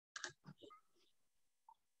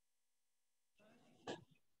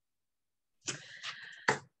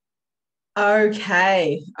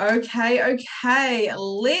Okay. Let's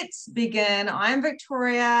begin. I'm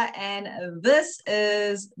Victoria, and this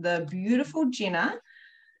is the beautiful Jenna.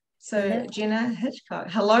 So, Hello. Jenna Hitchcock.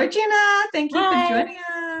 Hello, Jenna. Thank you for Hi. joining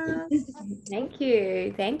us. Thank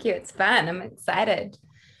you. Thank you. It's fun. I'm excited.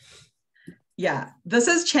 Yeah, this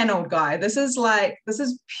is channeled, guy. This is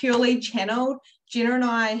purely channeled. Jenna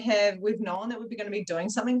and we've known that we're going to be doing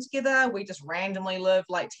something together. We just randomly live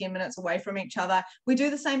like 10 minutes away from each other. We do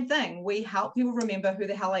the same thing. We help people remember who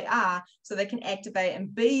the hell they are so they can activate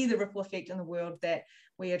and be the ripple effect in the world that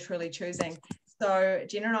we are truly choosing. So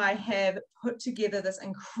Jenna and I have put together this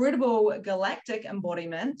incredible galactic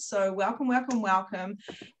embodiment. So welcome.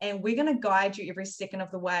 And we're going to guide you every second of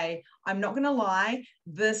the way. I'm not going to lie,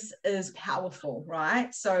 this is powerful,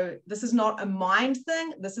 right? So this is not a mind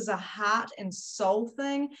thing. This is a heart and soul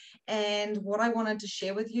thing. And what I wanted to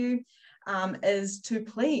share with you is to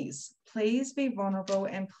please be vulnerable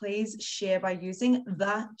and please share by using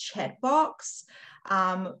the chat box.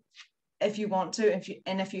 If you want to,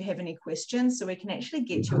 if you have any questions, so we can actually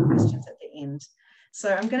get to your questions at the end.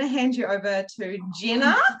 So I'm going to hand you over to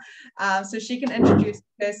Jenna, so she can introduce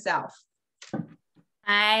herself.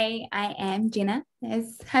 I am Jenna,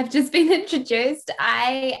 as I've just been introduced.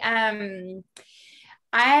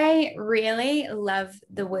 I really love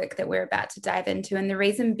the work that we're about to dive into. And the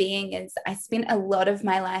reason being is I spent a lot of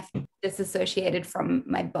my life disassociated from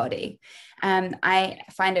my body. I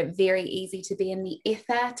find it very easy to be in the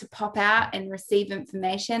ether, to pop out and receive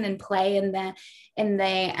information and play in the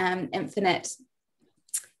infinite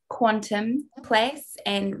quantum place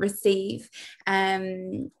and receive.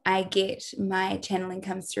 I get my channeling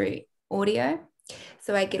comes through audio.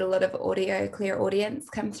 So I get a lot of audio, clear audience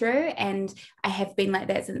come through, and I have been like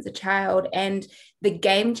that since a child. And the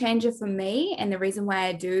game changer for me, and the reason why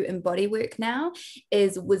I do embody work now,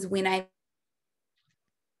 was when I.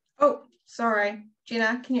 Oh, sorry,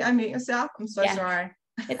 Jenna, can you unmute yourself? I'm so sorry.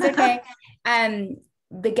 It's okay.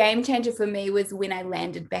 The game changer for me was when I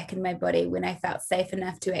landed back in my body, when I felt safe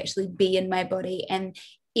enough to actually be in my body, and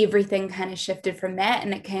everything kind of shifted from that.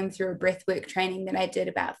 And it came through a breathwork training that I did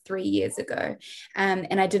about 3 years ago.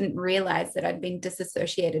 And I didn't realize that I'd been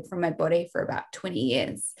disassociated from my body for about 20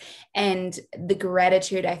 years. And the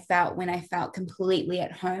gratitude I felt when I felt completely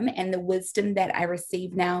at home, and the wisdom that I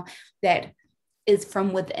receive now that is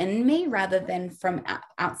from within me rather than from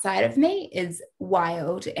outside of me is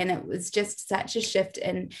wild. And it was just such a shift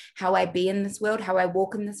in how I be in this world, how I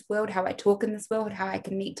walk in this world, how I talk in this world, how I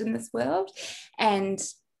connect in this world. And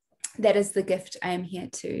that is the gift I am here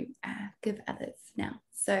to give others now.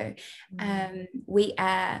 So we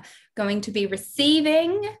are going to be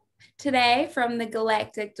receiving today from the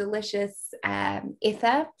galactic delicious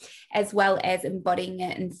ether, as well as embodying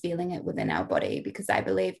it and feeling it within our body, because I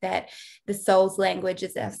believe that the soul's language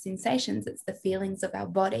is our sensations, it's the feelings of our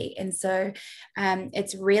body. And so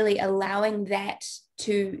it's really allowing that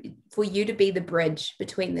for you to be the bridge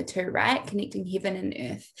between the two, right? Connecting heaven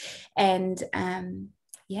and earth. And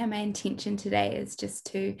my intention today is just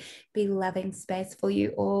to be loving space for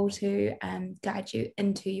you all, to guide you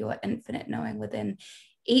into your infinite knowing within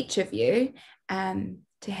each of you,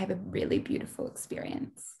 to have a really beautiful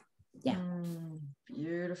experience.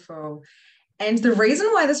 Beautiful. And the reason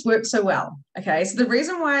why this works so well, okay, so the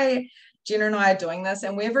reason why Jenna and I are doing this,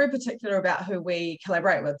 and we're very particular about who we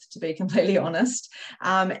collaborate with, to be completely honest.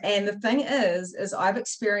 And the thing is I've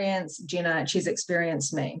experienced Jenna and she's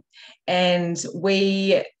experienced me. And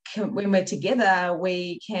when we're together,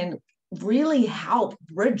 we can really help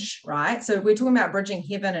bridge, right? So we're talking about bridging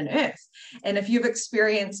heaven and earth. And if you've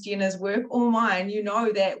experienced Jenna's work or mine, you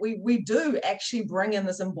know that we do actually bring in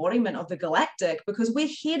this embodiment of the galactic, because we're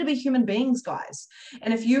here to be human beings, guys.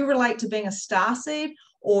 And if you relate to being a starseed,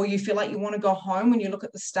 or you feel like you want to go home when you look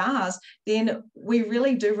at the stars, then we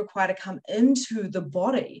really do require to come into the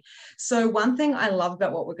body. So one thing I love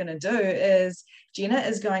about what we're going to do is Jenna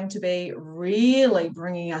is going to be really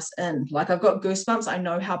bringing us in. Like, I've got goosebumps. I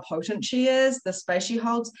know how potent she is, the space she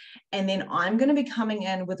holds. And then I'm going to be coming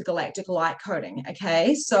in with galactic light coding.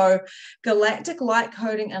 Okay. So galactic light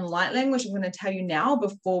coding and light language, I'm going to tell you now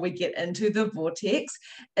before we get into the vortex,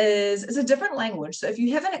 is a different language. So if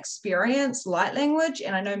you haven't experienced light language,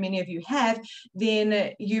 and I know many of you have,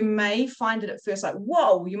 then you may find it at first like,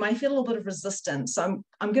 whoa, you may feel a little bit of resistance. So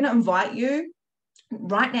I'm going to invite you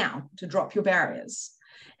right now to drop your barriers.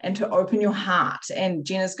 and to open your heart. And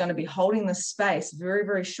Jenna's going to be holding this space very,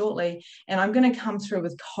 very shortly. And I'm going to come through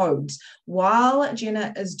with codes. While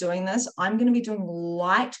Jenna is doing this, I'm going to be doing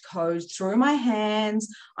light codes through my hands.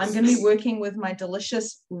 I'm going to be working with my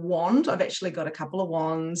delicious wand. I've actually got a couple of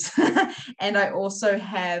wands. And I also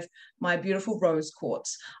have my beautiful rose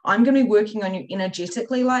quartz. I'm going to be working on you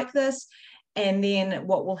energetically like this. And then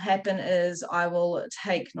what will happen is I will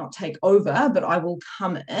not take over, but I will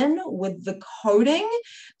come in with the coding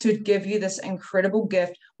to give you this incredible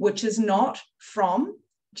gift, which is not from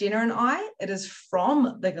Jenna and I, it is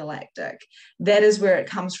from the Galactic. That is where it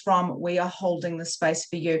comes from. We are holding the space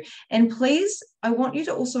for you. And please, I want you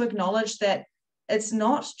to also acknowledge that it's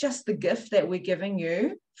not just the gift that we're giving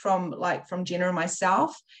you from Jenna and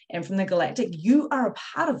myself and from the Galactic. You are a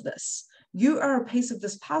part of this. You are a piece of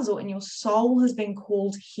this puzzle, and your soul has been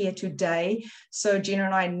called here today. So Jenna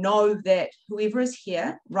and I know that whoever is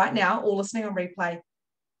here right now or listening on replay,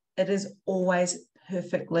 it is always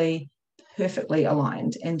perfectly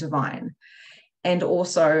aligned and divine. And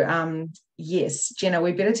also, yes, Jenna,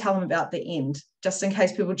 we better tell them about the end, just in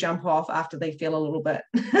case people jump off after they feel a little bit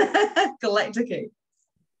galactic-y.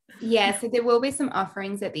 Yeah, so there will be some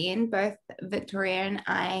offerings at the end. Both Victoria and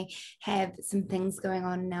I have some things going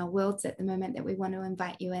on in our worlds at the moment that we want to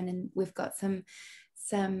invite you in, and we've got some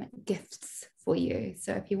gifts for you.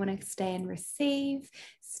 So if you want to stay and receive,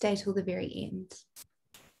 stay till the very end.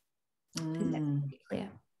 That's clear.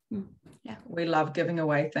 Yeah, we love giving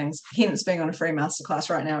away things, hence being on a free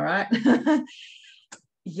masterclass right now, right?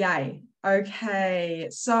 Yay. Okay,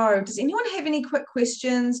 so does anyone have any quick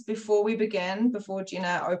questions before we begin, before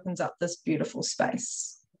Jenna opens up this beautiful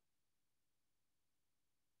space?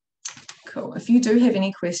 Cool. If you do have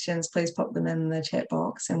any questions, please pop them in the chat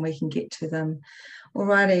box and we can get to them.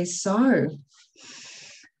 Alrighty, so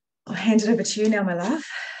I'll hand it over to you now, my love.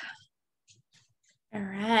 All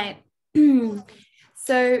right.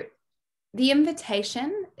 So the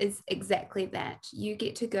invitation is exactly that. You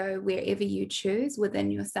get to go wherever you choose within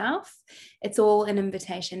yourself. It's all an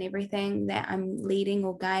invitation. Everything that I'm leading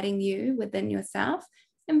or guiding you within yourself,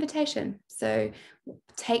 invitation. So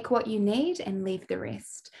take what you need and leave the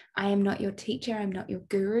rest. I am not your teacher. I'm not your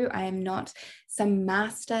guru. I am not some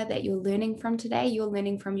master that you're learning from today. You're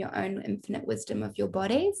learning from your own infinite wisdom of your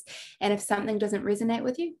bodies. And if something doesn't resonate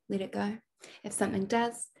with you, let it go. If something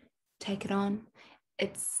does, take it on.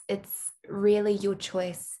 It's really your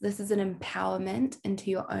choice. This is an empowerment into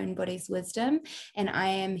your own body's wisdom. And I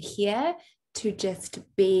am here to just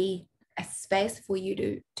be a space for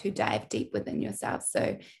you to dive deep within yourself.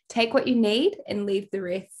 So take what you need and leave the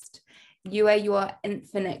rest. You are your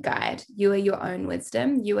infinite guide. You are your own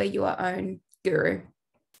wisdom. You are your own guru.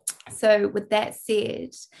 So with that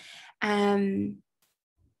said,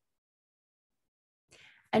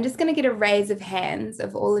 I'm just going to get a raise of hands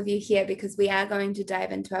of all of you here, because we are going to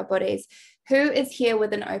dive into our bodies. Who is here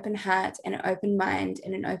with an open heart and an open mind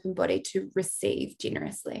and an open body to receive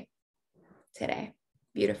generously today?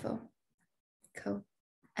 Beautiful. Cool.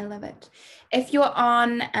 I love it. If you're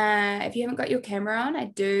on, if you haven't got your camera on, I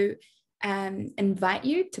do invite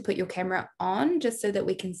you to put your camera on just so that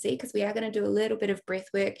we can see, because we are going to do a little bit of breath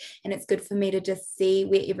work, and it's good for me to just see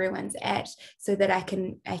where everyone's at so that I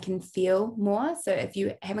can feel more. So if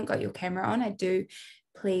you haven't got your camera on, I do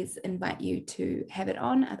please invite you to have it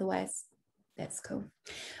on. Otherwise, that's cool.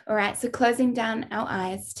 All right, so closing down our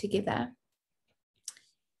eyes together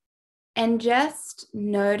and just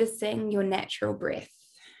noticing your natural breath.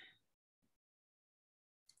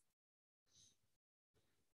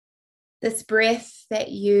 This breath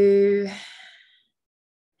that you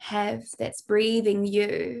have, that's breathing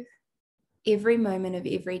you every moment of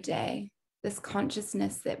every day. This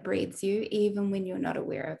consciousness that breathes you even when you're not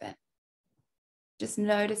aware of it. Just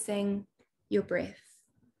noticing your breath.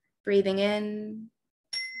 Breathing in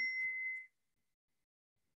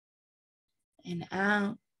and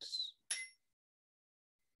out.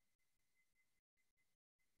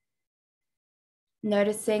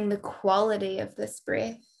 Noticing the quality of this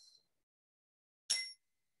breath.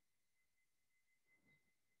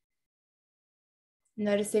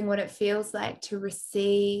 Noticing what it feels like to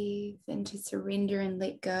receive and to surrender and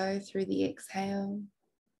let go through the exhale.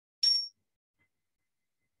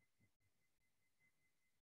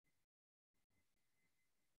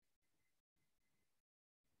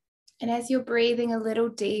 And as you're breathing a little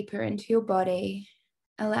deeper into your body,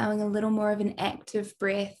 allowing a little more of an active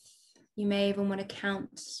breath, you may even want to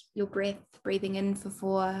count your breath, breathing in for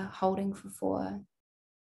 4, holding for 4.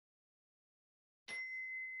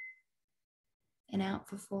 And out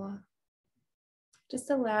for 4. Just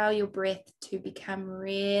allow your breath to become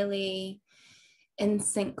really in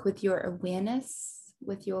sync with your awareness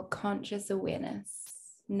with your conscious awareness,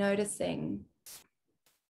 noticing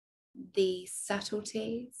the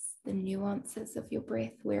subtleties, the nuances of your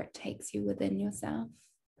breath, where it takes you within yourself.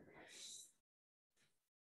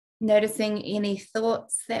 Noticing any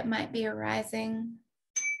thoughts that might be arising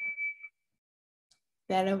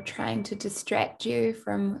that are trying to distract you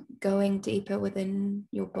from going deeper within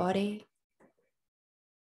your body.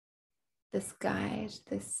 This guide,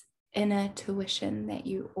 this inner tuition that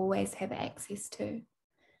you always have access to.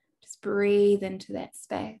 Just breathe into that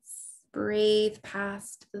space. Breathe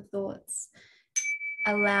past the thoughts,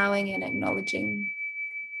 allowing and acknowledging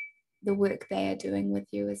the work they are doing with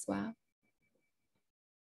you as well.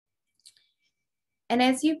 And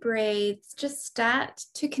as you breathe, just start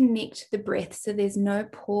to connect the breath. So there's no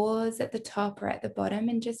pause at the top or at the bottom,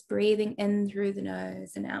 and just breathing in through the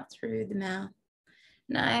nose and out through the mouth.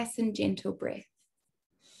 Nice and gentle breath.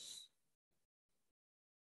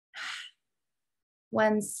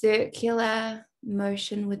 One circular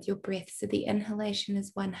motion with your breath. So the inhalation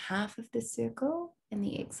is one half of the circle and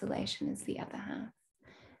the exhalation is the other half.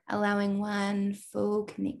 Allowing one full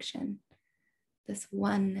connection, this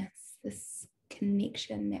oneness, this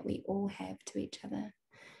connection that we all have to each other.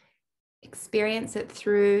 Experience it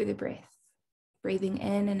through the breath, breathing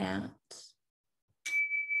in and out.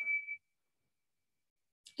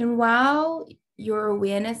 And while your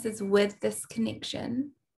awareness is with this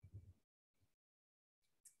connection,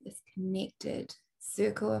 this connected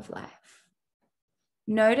circle of life,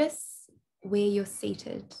 notice where you're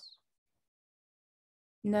seated.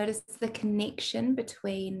 Notice the connection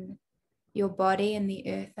between your body and the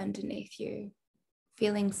earth underneath you,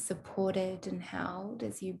 feeling supported and held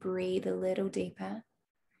as you breathe a little deeper,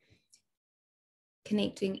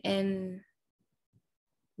 connecting inwards.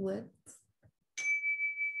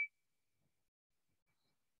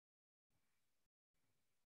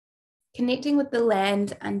 Connecting with the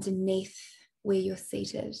land underneath where you're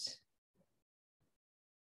seated.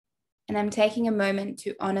 And I'm taking a moment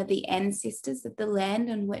to honor the ancestors of the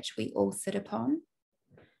land on which we all sit upon.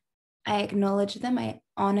 I acknowledge them, I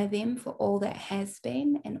honor them for all that has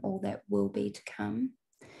been and all that will be to come.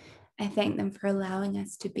 I thank them for allowing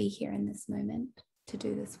us to be here in this moment to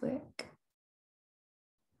do this work.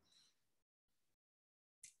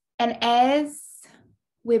 And as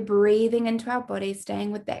we're breathing into our body,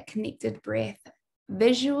 staying with that connected breath,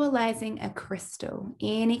 visualizing a crystal,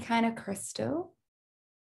 any kind of crystal,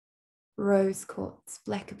 rose quartz,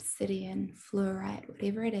 black obsidian, fluorite,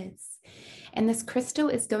 whatever it is. And this crystal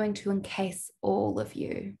is going to encase all of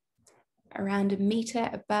you, around 1 meter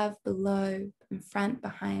above, below, in front,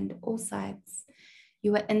 behind, all sides.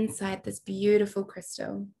 You are inside this beautiful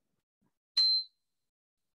crystal.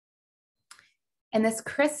 And this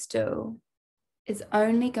crystal is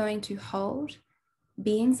only going to hold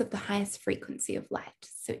beings of the highest frequency of light.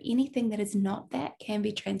 So anything that is not that can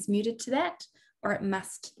be transmuted to that, or it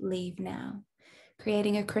must leave now.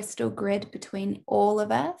 Creating a crystal grid between all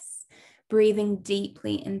of us, breathing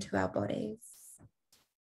deeply into our bodies,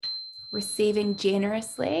 receiving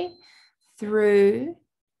generously through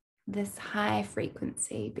this high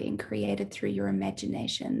frequency being created through your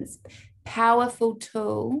imagination, this powerful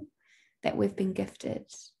tool that we've been gifted.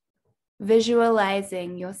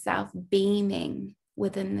 Visualizing yourself beaming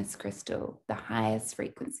within this crystal, the highest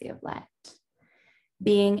frequency of light,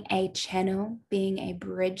 being a channel, being a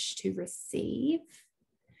bridge to receive,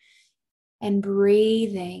 and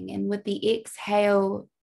breathing. And with the exhale,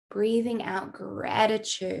 breathing out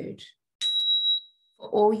gratitude for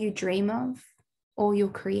all you dream of, all you're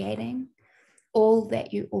creating, all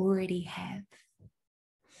that you already have.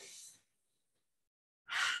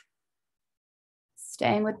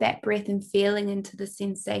 Staying with that breath and feeling into the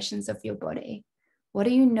sensations of your body. What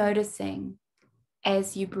are you noticing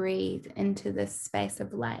as you breathe into this space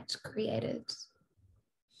of light created?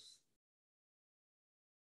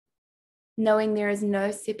 Knowing there is no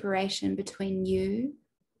separation between you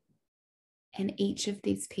and each of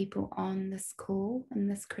these people on this call and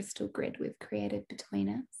this crystal grid we've created between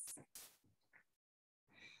us.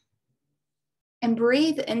 And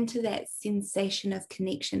breathe into that sensation of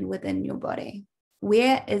connection within your body.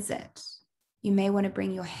 Where is it? You may want to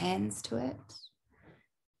bring your hands to it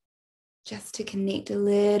just to connect a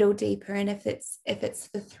little deeper. And if it's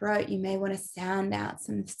the throat, you may want to sound out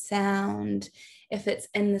some sound. If it's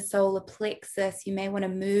in the solar plexus, you may want to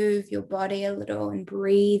move your body a little and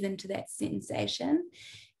breathe into that sensation,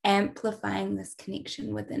 amplifying this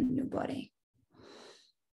connection within your body.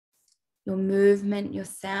 Your movement, your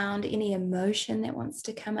sound, any emotion that wants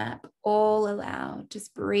to come up, all allowed.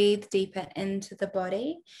 Just breathe deeper into the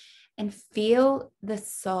body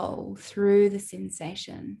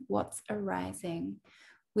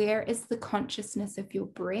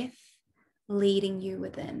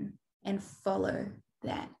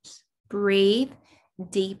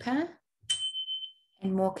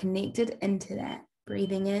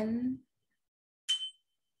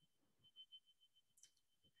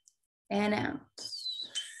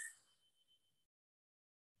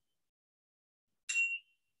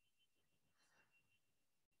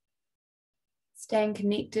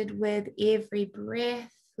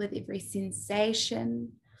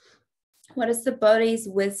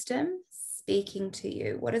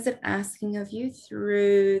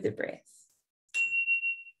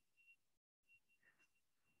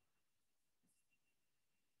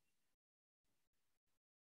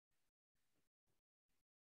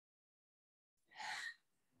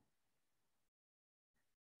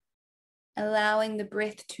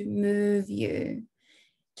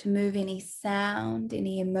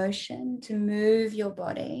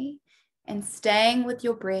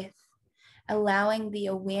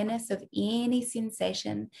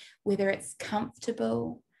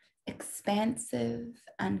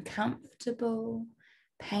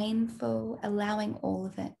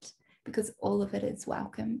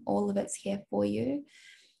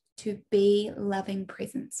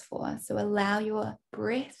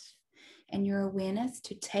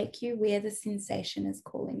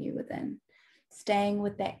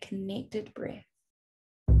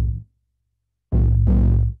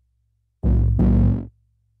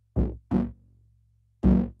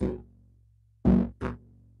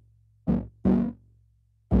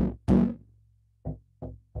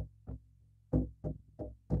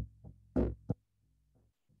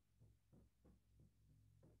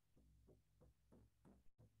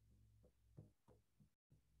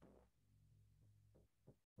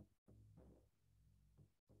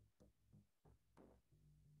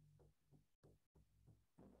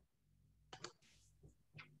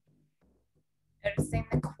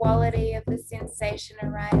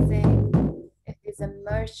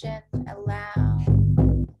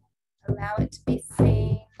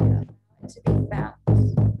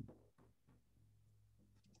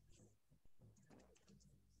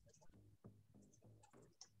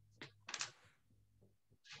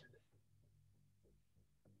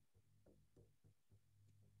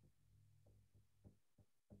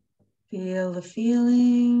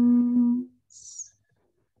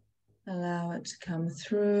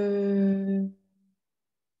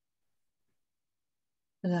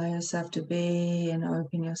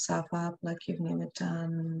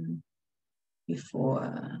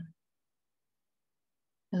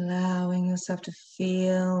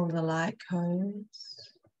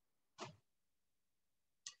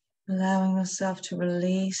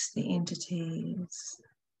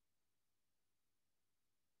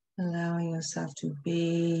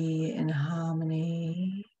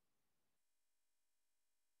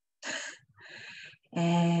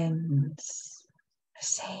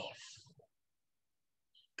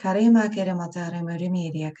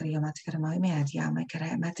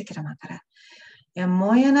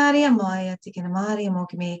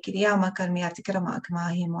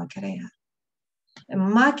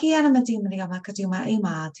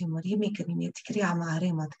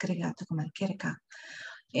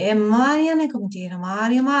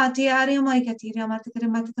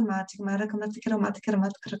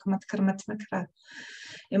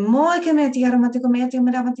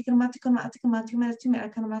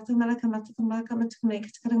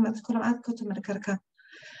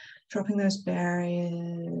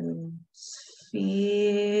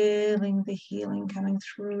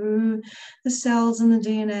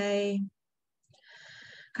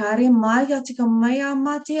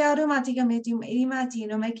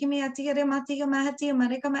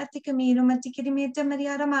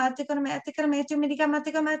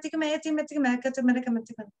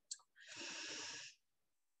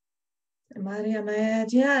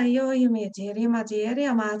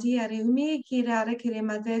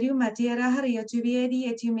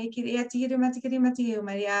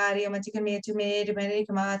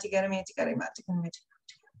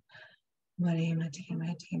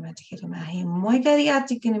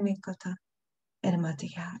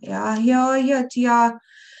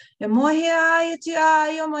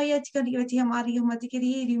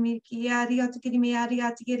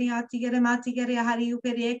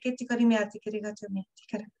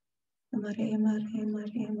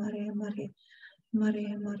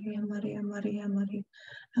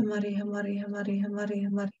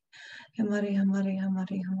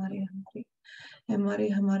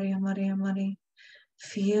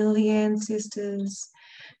Feel the ancestors.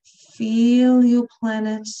 Feel your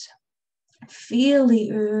planet. Feel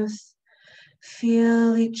the earth.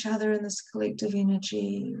 Feel each other in this collective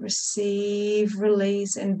energy. Receive,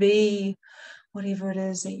 release, and be whatever it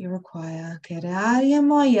is that you require.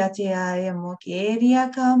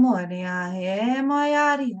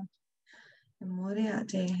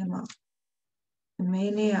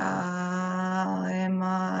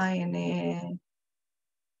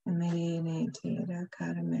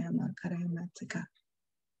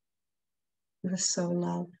 You're so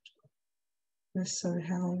loved. You're so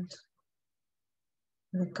held.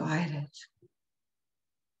 You're guided.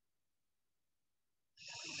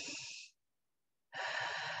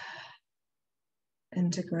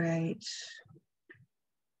 Integrate.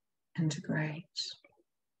 Integrate.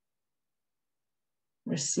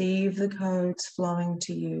 Receive the codes flowing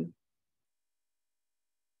to you.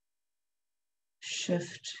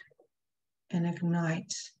 Shift and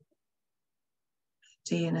ignite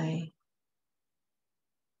DNA.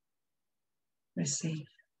 Receive.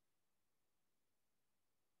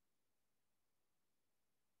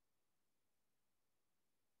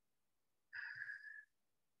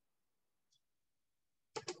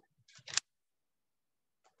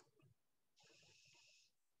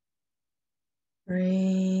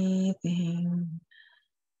 Breathing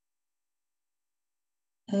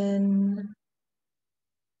in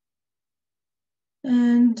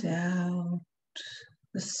and out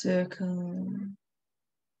the circle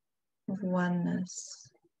of oneness.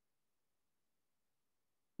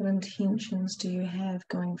 What intentions do you have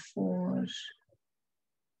going forward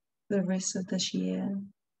the rest of this year?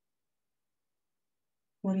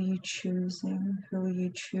 What are you choosing? Who are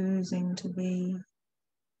you choosing to be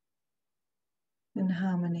in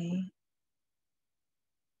harmony?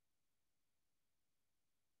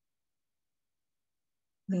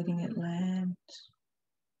 Letting it land.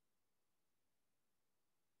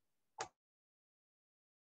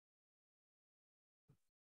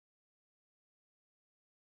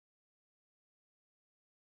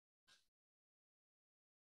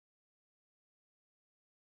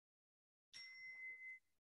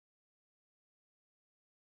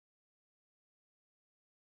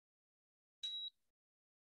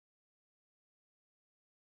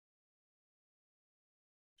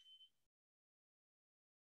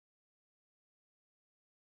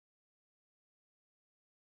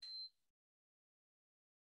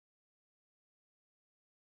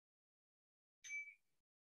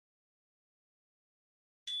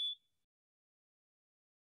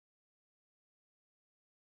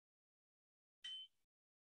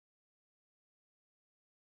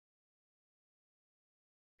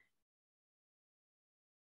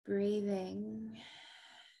 Breathing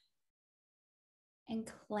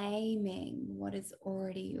and claiming what is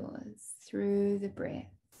already yours through the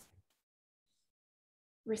breath.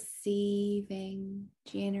 Receiving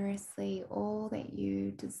generously all that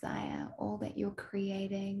you desire, all that you're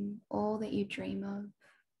creating, all that you dream of,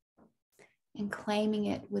 and claiming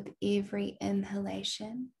it with every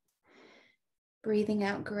inhalation. Breathing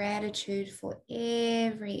out gratitude for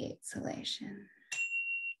every exhalation.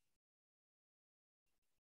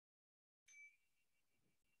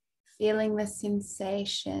 Feeling the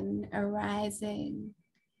sensation arising,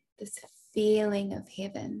 this feeling of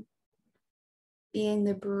heaven, being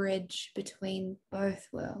the bridge between both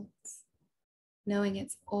worlds, knowing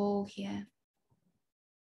it's all here.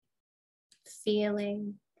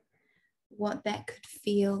 Feeling what that could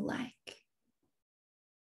feel like,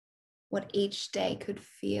 what each day could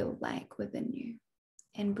feel like within you,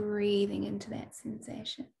 and breathing into that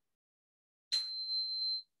sensation.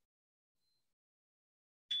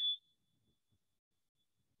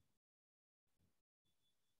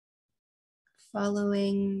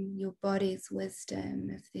 Following your body's wisdom,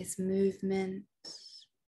 if there's movement,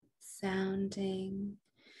 sounding,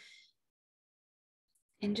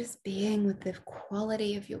 and just being with the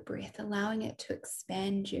quality of your breath, allowing it to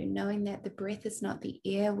expand you, knowing that the breath is not the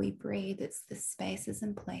air we breathe, it's the spaces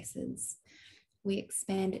and places we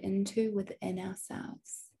expand into within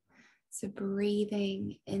ourselves. So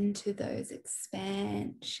breathing into those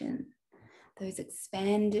expansion, those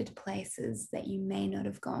expanded places that you may not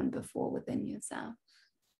have gone before within yourself.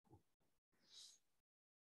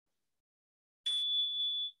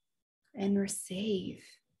 And receive.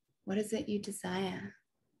 What is it you desire?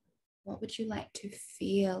 What would you like to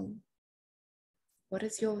feel? What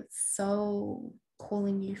is your soul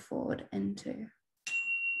calling you forward into?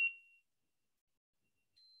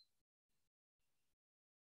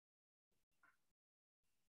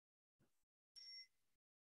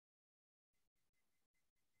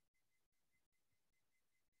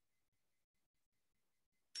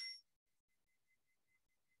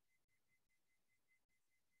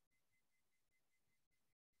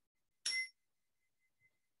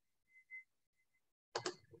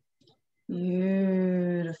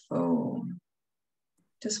 Beautiful.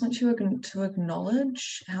 Just want you to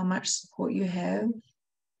acknowledge how much support you have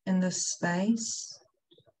in this space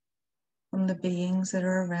from the beings that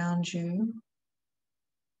are around you.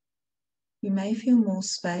 You may feel more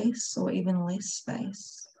space or even less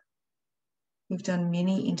space. We've done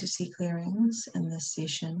many entity clearings in this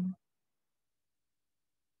session.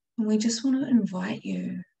 And we just want to invite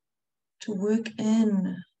you to work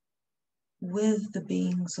in with the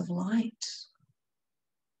beings of light,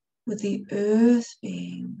 with the earth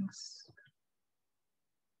beings,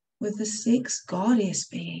 with the sex goddess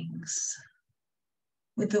beings,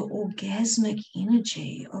 with the orgasmic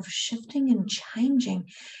energy of shifting and changing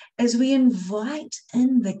as we invite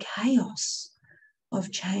in the chaos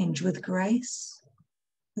of change with grace,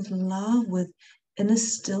 with love, with inner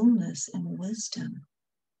stillness and wisdom.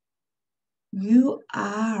 You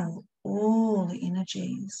are all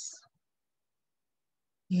energies.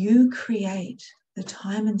 You create the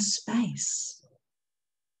time and space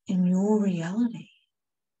in your reality.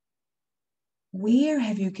 Where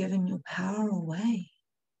have you given your power away?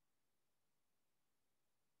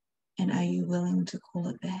 And are you willing to call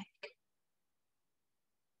it back?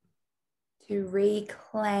 To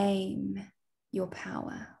reclaim your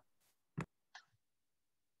power.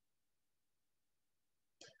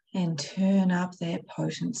 And turn up that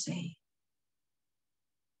potency.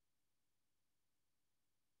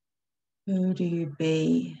 Who do you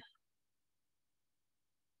be?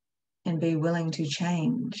 And be willing to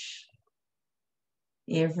change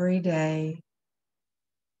every day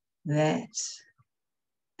that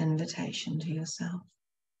invitation to yourself.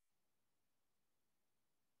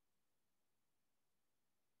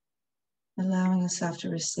 Allowing yourself to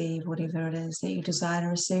receive whatever it is that you desire to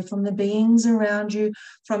receive from the beings around you,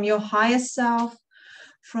 from your higher self,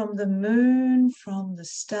 from the moon, from the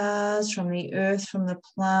stars, from the earth, from the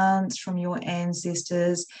plants, from your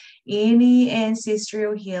ancestors, any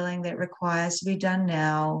ancestral healing that requires to be done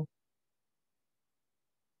now.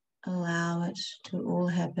 Allow it to all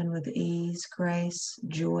happen with ease, grace,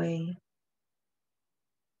 joy.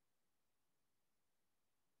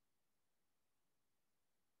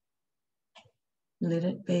 Let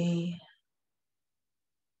it be.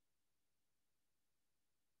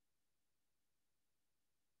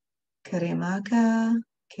 Karimaka,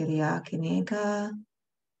 Kiriakineka,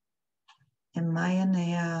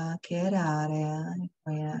 Emayanea, Kerarea,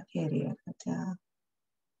 Kiriakata.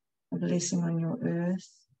 A blessing on your earth,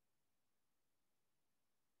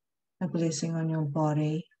 a blessing on your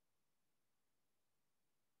body,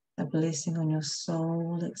 a blessing on your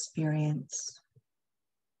soul experience,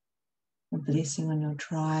 a blessing on your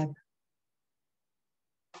tribe.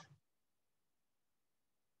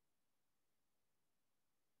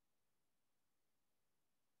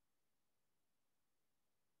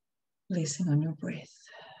 Blessing on your breath.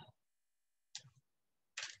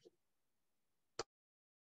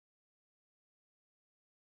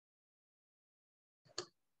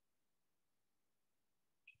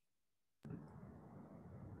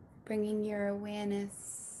 Bringing your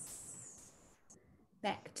awareness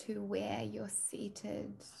back to where you're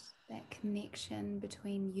seated, that connection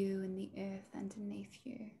between you and the earth underneath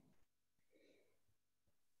you.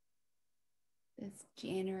 This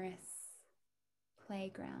generous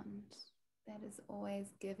playground that is always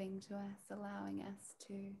giving to us, allowing us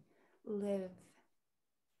to live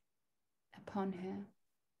upon her,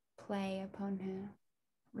 play upon her,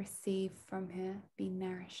 receive from her, be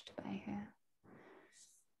nourished by her.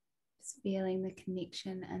 Just feeling the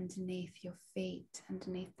connection underneath your feet,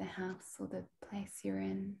 underneath the house or the place you're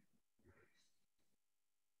in.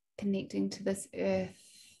 Connecting to this earth.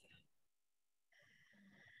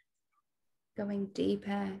 Going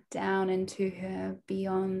deeper down into her,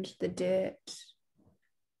 beyond the dirt,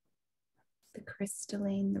 the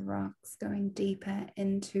crystalline, the rocks, going deeper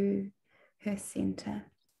into her center,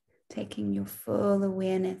 taking your full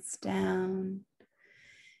awareness down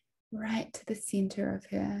right to the center of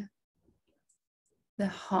her, the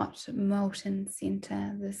hot molten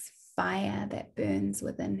center, this fire that burns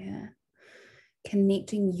within her,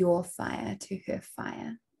 connecting your fire to her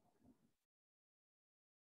fire.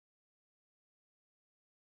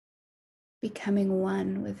 Becoming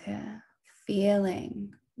one with her,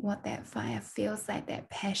 feeling what that fire feels like, that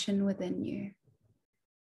passion within you,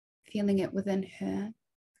 feeling it within her,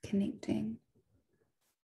 connecting.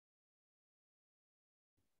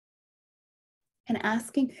 And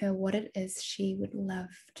asking her what it is she would love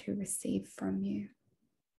to receive from you.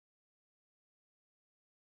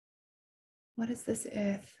 What is this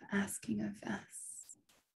earth asking of us?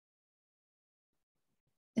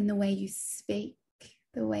 In the way you speak,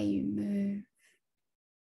 the way you move,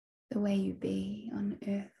 the way you be on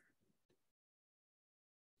earth?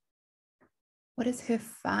 What is her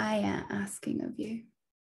fire asking of you?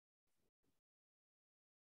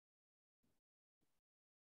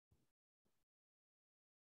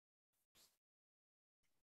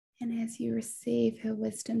 And as you receive her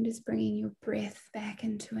wisdom, just bringing your breath back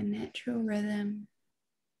into a natural rhythm.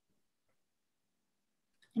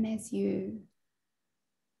 And as you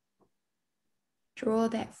draw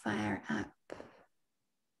that fire up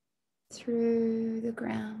through the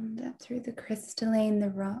ground, up through the crystalline,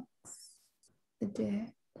 the rocks, the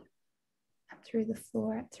dirt, up through the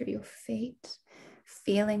floor, up through your feet,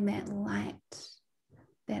 feeling that light,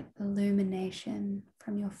 that illumination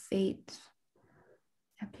from your feet,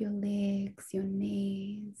 up your legs, your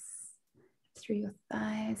knees, through your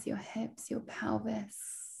thighs, your hips, your pelvis,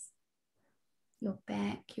 your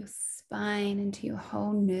back, your spine, into your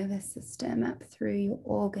whole nervous system, up through your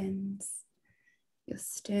organs, your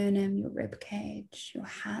sternum, your rib cage, your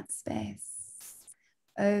heart space,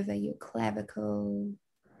 over your clavicle,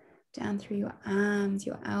 down through your arms,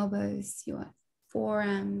 your elbows, your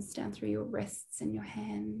forearms, down through your wrists and your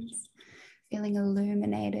hands, feeling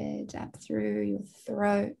illuminated up through your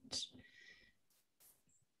throat,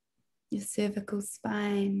 your cervical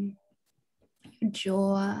spine, your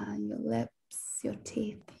jaw, your lips, your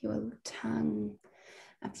teeth, your tongue,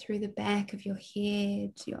 up through the back of your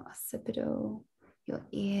head, your occipital, your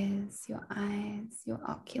ears, your eyes, your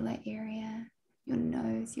ocular area, your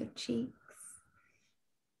nose, your cheeks,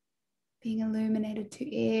 being illuminated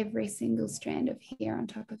to every single strand of hair on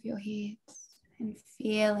top of your head, and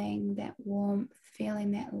feeling that warmth,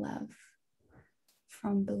 feeling that love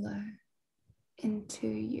from below into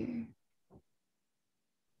you.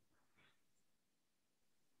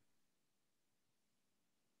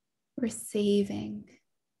 Receiving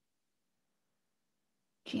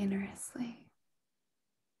generously.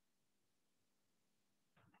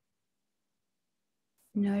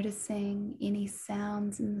 Noticing any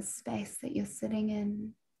sounds in the space that you're sitting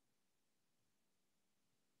in,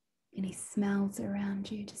 any smells around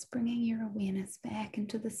you, just bringing your awareness back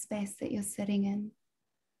into the space that you're sitting in.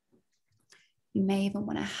 You may even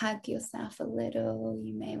want to hug yourself a little.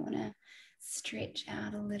 You may want to stretch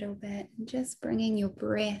out a little bit, and just bringing your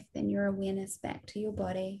breath and your awareness back to your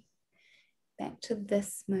body, back to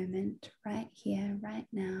this moment, right here, right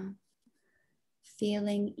now.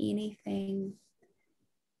 Feeling anything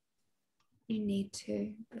you need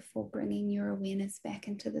to before bringing your awareness back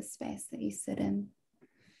into the space that you sit in.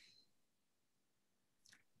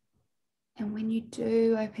 And when you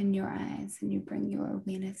do open your eyes and you bring your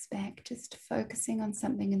awareness back, just focusing on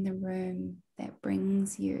something in the room that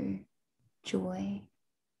brings you joy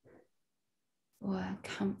or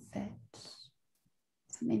comfort,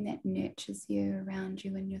 something that nurtures you around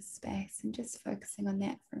you in your space, and just focusing on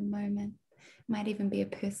that for a moment. It might even be a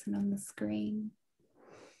person on the screen.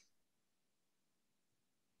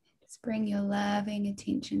 Just bring your loving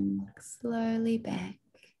attention slowly back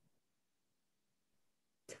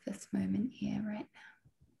to this moment here right now.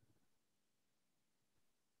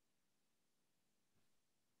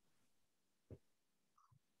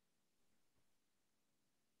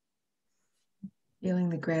 Feeling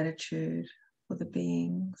the gratitude for the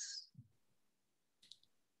beings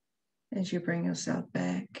as you bring yourself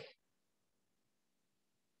back.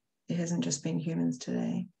 There hasn't just been humans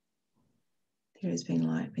today. There has been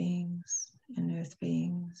light beings and earth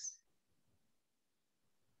beings.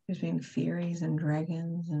 There's been fairies and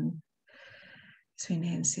dragons, and there's been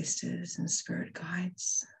ancestors and spirit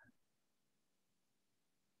guides.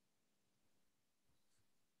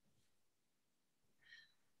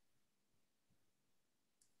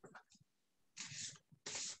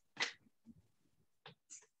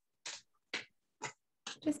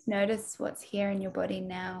 Just notice what's here in your body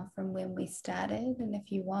now from when we started. And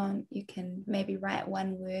if you want, you can maybe write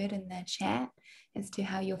one word in the chat as to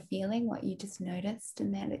how you're feeling, what you just noticed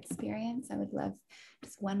in that experience. I would love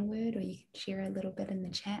just one word, or you can share a little bit in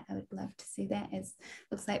the chat. I would love to see that. As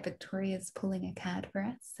looks like Victoria's pulling a card for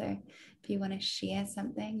us. So if you want to share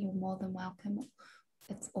something, you're more than welcome.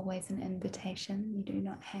 It's always an invitation. You do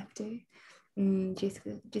not have to.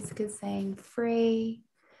 Jessica's saying free.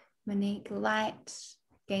 Monique, light.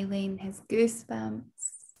 Gayleen has goosebumps.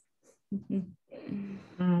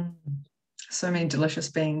 So many delicious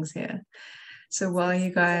beings here. So while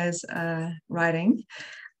you guys are writing,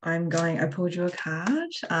 I pulled you a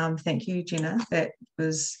card. Thank you, Jenna. That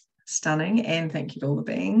was stunning. And thank you to all the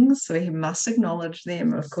beings. So we must acknowledge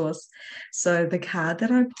them, of course. So the card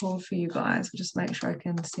that I pulled for you guys, I'll just make sure I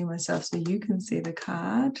can see myself so you can see the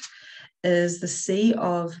card, is the Sea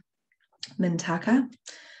of Mintaka.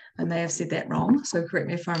 I may have said that wrong, so correct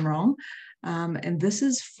me if I'm wrong. And this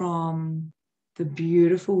is from the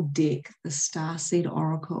beautiful deck, the Starseed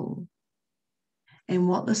Oracle. And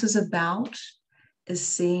what this is about is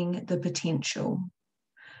seeing the potential,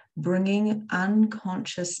 bringing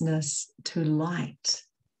unconsciousness to light.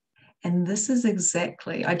 And this is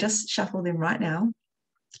exactly, I just shuffle them right now.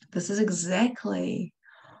 This is exactly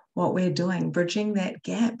what we're doing, bridging that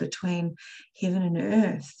gap between heaven and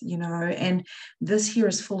earth, and this here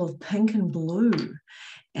is full of pink and blue.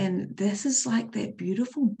 And this is like that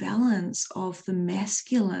beautiful balance of the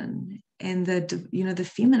masculine and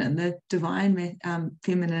the feminine, the divine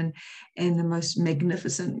feminine and the most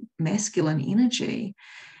magnificent masculine energy.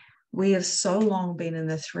 We have so long been in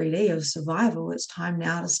the 3D of survival. It's time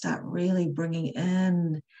now to start really bringing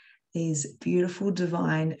in these beautiful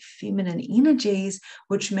divine feminine energies,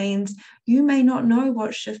 which means you may not know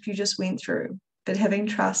what shift you just went through, but having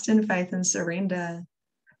trust and faith and surrender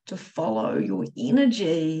to follow your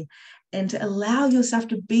energy and to allow yourself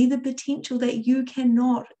to be the potential that you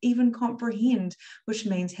cannot even comprehend, which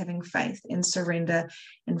means having faith and surrender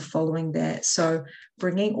and following that. So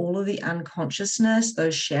bringing all of the unconsciousness,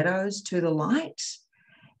 those shadows, to the light.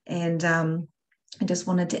 And I just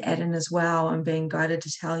wanted to add in as well, I'm being guided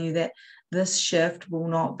to tell you that this shift will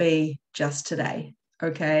not be just today,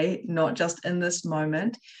 okay? Not just in this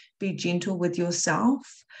moment. Be gentle with yourself.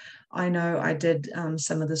 I know I did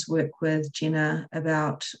some of this work with Jenna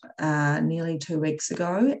about nearly 2 weeks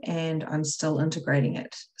ago, and I'm still integrating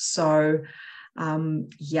it. So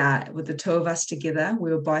with the two of us together,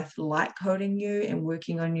 we were both light coding you and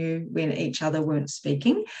working on you when each other weren't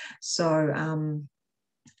speaking. So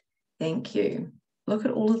thank you. Look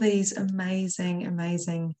at all of these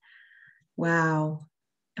amazing, wow,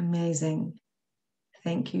 amazing.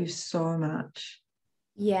 Thank you so much.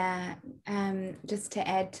 Yeah, just to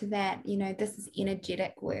add to that, this is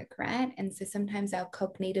energetic work, right? And so sometimes our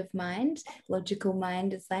cognitive mind, logical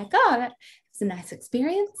mind is like, oh, that's a nice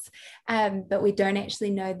experience. But we don't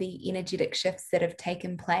actually know the energetic shifts that have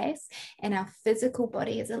taken place. And our physical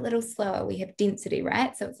body is a little slower. We have density,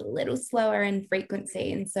 right? So it's a little slower in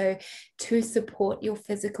frequency. And so to support your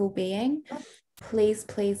physical being, please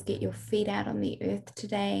get your feet out on the earth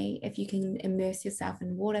today. If you can immerse yourself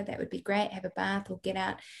in water, that would be great. Have a bath or get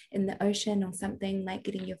out in the ocean or something. Like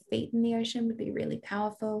getting your feet in the ocean would be really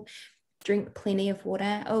powerful. Drink plenty of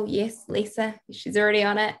water. Oh yes, Lisa, she's already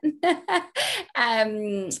on it.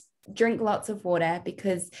 Drink lots of water,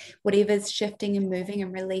 because whatever's shifting and moving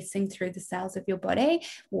and releasing through the cells of your body,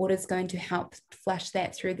 water is going to help flush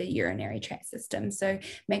that through the urinary tract system. So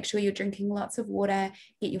make sure you're drinking lots of water,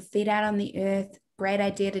 get your feet out on the earth. Great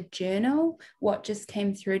idea to journal what just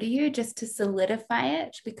came through to you, just to solidify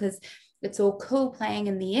it, because it's all cool playing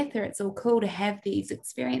in the ether. It's all cool to have these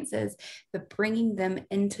experiences, but bringing them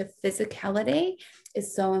into physicality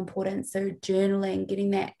is so important. So journaling,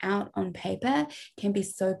 getting that out on paper can be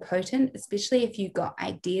so potent, especially if you've got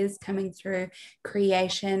ideas coming through,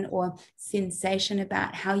 creation or sensation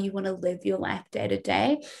about how you want to live your life day to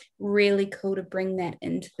day. Really cool to bring that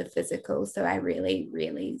into the physical. So I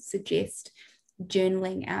really suggest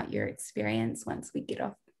journaling out your experience once we get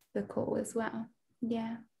off the call as well.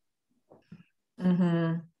 Yeah.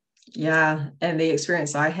 Mm-hmm. Yeah. And the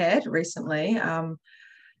experience I had recently, I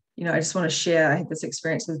just want to share, I had this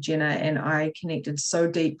experience with Jenna, and I connected so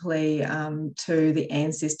deeply to the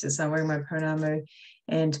ancestors. I'm wearing my pronamu,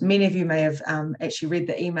 and many of you may have actually read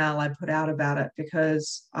the email I put out about it,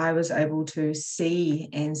 because I was able to see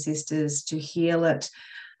ancestors, to heal it,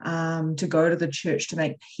 to go to the church, to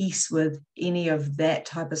make peace with any of that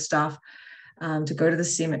type of stuff. To go to the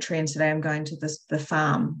cemetery, and today I'm going to the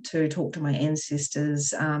farm to talk to my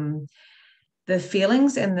ancestors. The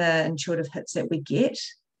feelings and the intuitive hits that we get,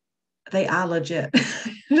 they are legit.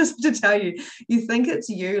 Just to tell you, you think it's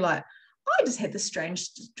you, like, oh, I just had this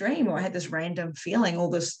strange dream, or I had this random feeling,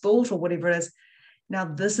 or this thought, or whatever it is. Now,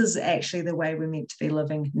 this is actually the way we're meant to be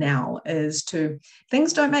living now, is to,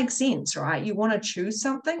 things don't make sense, right? You want to choose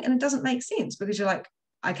something and it doesn't make sense, because you're like,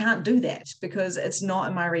 I can't do that because it's not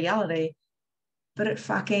in my reality. But it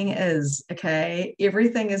fucking is, okay?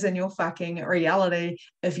 Everything is in your fucking reality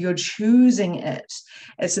if you're choosing it.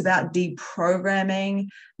 It's about deprogramming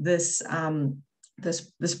this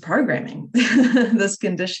this programming, this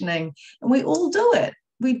conditioning, and we all do it.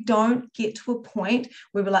 We don't get to a point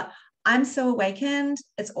where we're like, I'm so awakened,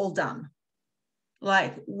 it's all done.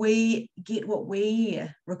 Like, we get what we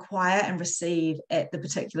require and receive at the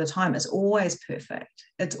particular time. It's always perfect.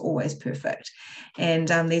 It's always perfect. And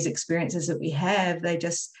these experiences that we have,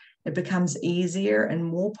 it becomes easier and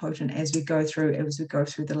more potent as we go through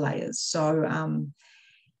the layers. So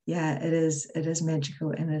yeah, it is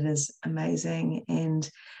magical and it is amazing. And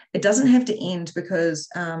it doesn't have to end because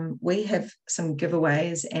we have some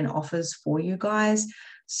giveaways and offers for you guys.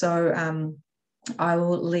 So I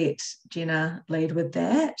will let Jenna lead with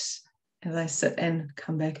that as I sit and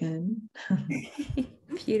come back in.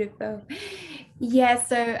 Beautiful. Yeah,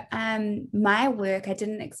 so my work, I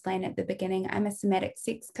didn't explain at the beginning, I'm a somatic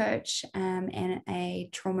sex coach and a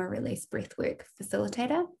trauma release breathwork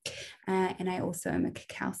facilitator. And I also am a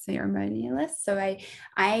cacao ceremonialist. So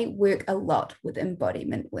I work a lot with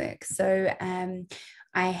embodiment work. So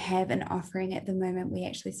I have an offering at the moment. We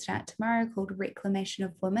actually start tomorrow called Reclamation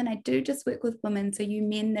of Women. I do just work with women. So you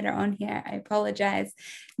men that are on here, I apologize.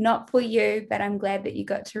 Not for you, but I'm glad that you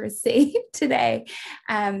got to receive today.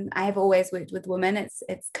 I have always worked with women.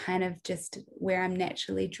 It's kind of just where I'm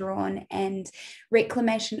naturally drawn. And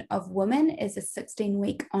Reclamation of Women is a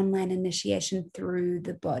 16-week online initiation through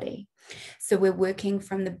the body. So we're working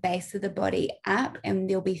from the base of the body up, and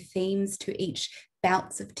there'll be themes to each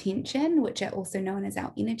bouts of tension, which are also known as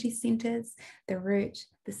our energy centers, the root,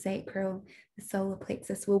 the sacral, the solar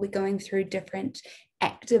plexus. We'll be going through different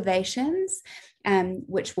activations,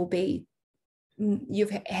 which will be,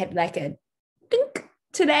 you've had like a dink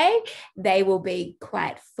today. They will be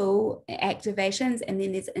quite full activations, and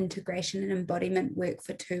then there's integration and embodiment work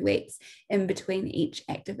for 2 weeks in between each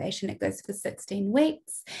activation. It goes for 16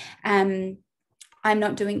 weeks. I'm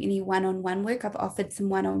not doing any one-on-one work. I've offered some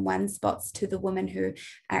one-on-one spots to the women who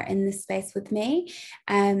are in this space with me.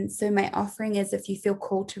 So my offering is, if you feel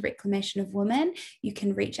called to Reclamation of Women, you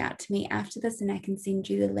can reach out to me after this and I can send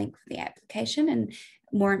you the link for the application and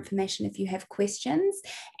more information if you have questions.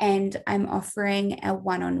 And I'm offering a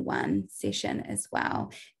one-on-one session as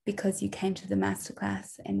well, because you came to the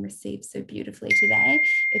masterclass and received so beautifully today.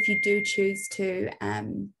 If you do choose to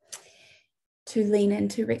lean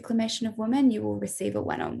into Reclamation of Women, you will receive a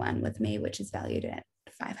one-on-one with me, which is valued at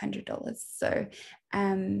 $500. So,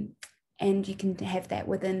 and you can have that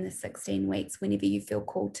within the 16 weeks whenever you feel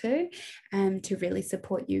called to really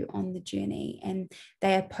support you on the journey. And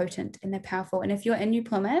they are potent and they're powerful. And if you're in New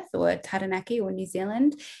Plymouth or Taranaki or New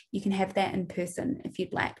Zealand, you can have that in person if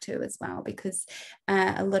you'd like to as well, because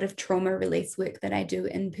a lot of trauma release work that I do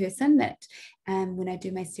in person, that when I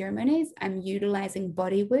do my ceremonies, I'm utilizing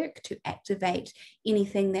body work to activate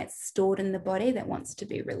anything that's stored in the body that wants to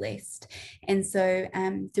be released. And so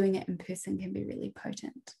doing it in person can be really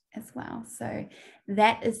potent as well. So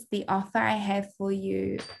that is the offer I have for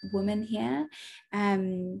you women here.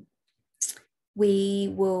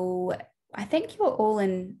 We will, I think you're all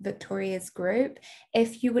in Victoria's group.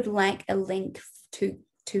 If you would like a link to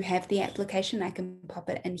have the application, I can pop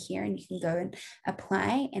it in here and you can go and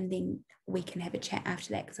apply, and then we can have a chat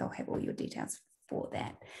after that, because I'll have all your details for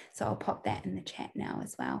that. So I'll pop that in the chat now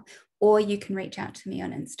as well. Or you can reach out to me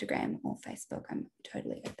on Instagram or Facebook. I'm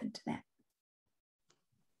totally open to that.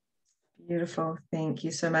 Beautiful. Thank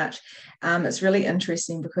you so much. It's really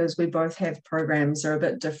interesting because we both have programs that are a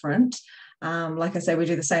bit different. Like I say, we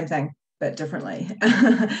do the same thing, but differently.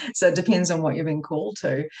 So it depends on what you've been called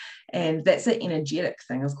to. And that's an energetic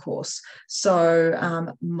thing, of course. So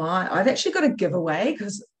I've actually got a giveaway,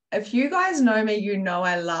 because if you guys know me, you know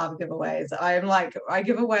I love giveaways. I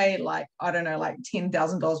give away like, I don't know, like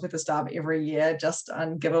 $10,000 worth of stuff every year just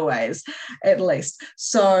on giveaways at least.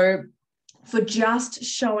 So for just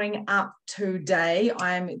showing up today,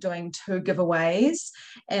 I'm doing 2 giveaways,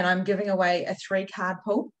 and I'm giving away a 3-card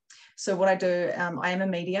pull. So what I do, I am a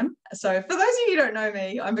medium. So for those of you who don't know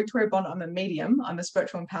me, I'm Victoria Bond. I'm a medium. I'm a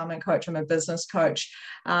spiritual empowerment coach. I'm a business coach.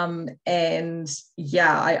 And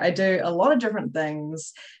yeah, I do a lot of different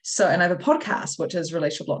things. So, and I have a podcast, which is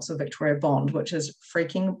Relationship Blocks with Victoria Bond, which is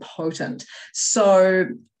freaking potent. So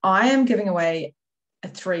I am giving away a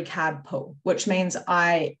 3-card pull, which means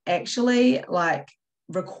I actually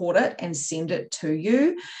record it and send it to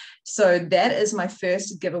you. So that is my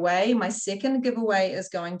first giveaway. My second giveaway is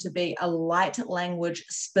going to be a light language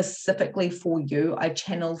specifically for you. I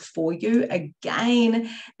channel for you. Again,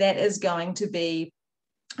 that is going to be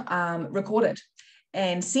recorded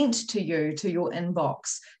and sent to you, to your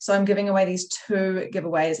inbox. So I'm giving away these 2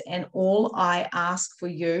 giveaways, and all I ask for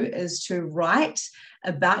you is to write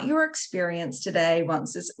about your experience today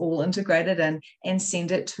once it's all integrated in, and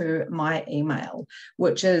send it to my email,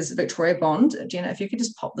 which is Victoria Bond. Jenna, if you could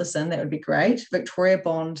just pop this in, that would be great. Victoria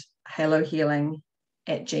Bond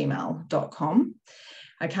halohealing@gmail.com.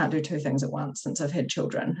 I can't do 2 things at once since I've had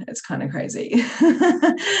children. It's kind of crazy.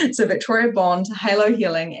 So Victoria Bond,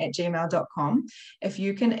 halohealing@gmail.com. If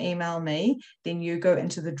you can email me, then you go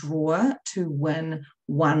into the draw to win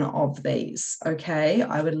one of these. Okay.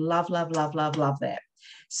 I would love, love, love, love, love that.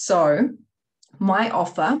 So My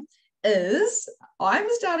offer is I'm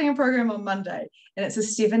starting a program on Monday, and it's a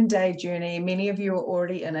 7-day journey. Many of you are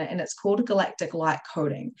already in it, and it's called Galactic Light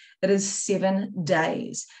Coding. It is 7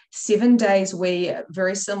 days. 7 days, we,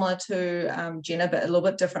 very similar to Jenna, but a little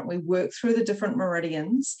bit different. We work through the different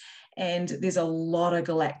meridians, and there's a lot of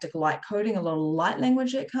galactic light coding, a lot of light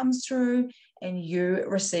language that comes through, and you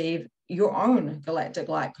receive your own galactic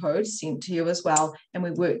light code sent to you as well. And we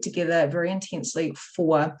work together very intensely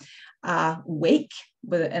for a week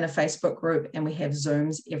in a Facebook group, and we have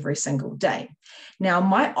Zooms every single day. Now,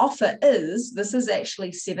 my offer is, this is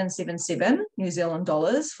actually 777 New Zealand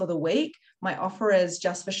dollars for the week. My offer is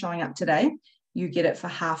just for showing up today. You get it for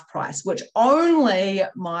half price, which only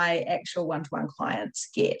my actual one-to-one clients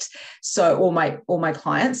get. So all my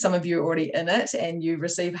clients, some of you are already in it and you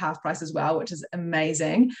receive half price as well, which is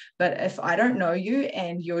amazing. But if I don't know you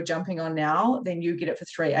and you're jumping on now, then you get it for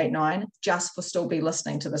 389 just for still be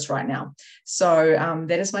listening to this right now. So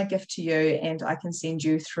that is my gift to you, and I can send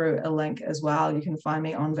you through a link as well. You can find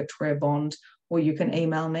me on Victoria Bond, or you can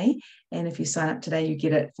email me. And if you sign up today, you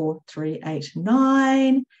get it for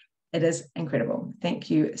 389. It is incredible. Thank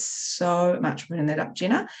you so much for putting that up,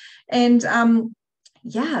 Jenna. And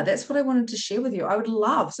yeah, that's what I wanted to share with you. I would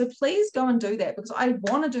love, so please go and do that, because I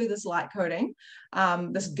want to do this light coding,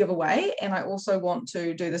 this giveaway, and I also want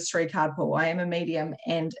to do this 3-card pull. I am a medium,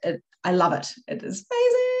 and I love it. It is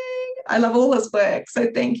amazing. I love all this work. So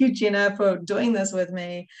thank you, Jenna, for doing this with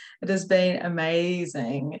me. It has been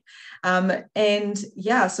amazing. And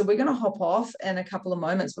yeah, so we're going to hop off in a couple of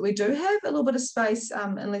moments, but we do have a little bit of space,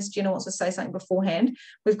 unless Jenna wants to say something beforehand.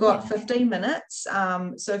 We've got 15 minutes.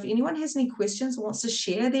 So if anyone has any questions or wants to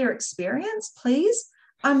share their experience, please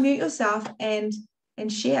unmute yourself and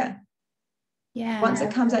share. Yeah. Once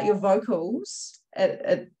it comes out your vocals,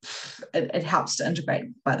 it helps to integrate,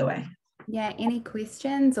 by the way. Yeah, any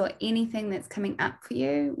questions or anything that's coming up for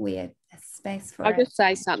you, we have a space for I'll it. just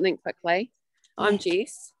say something quickly. Yeah. I'm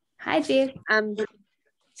Jess. Hi, Jess.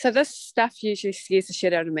 So this stuff usually scares the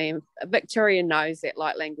shit out of me. Victoria knows that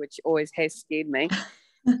light language always has scared me.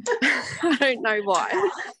 I don't know why,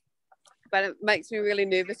 but it makes me really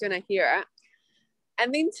nervous when I hear it.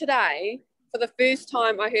 And then today, for the first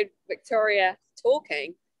time I heard Victoria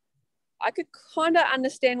talking, I could kind of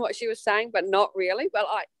understand what she was saying, but not really. But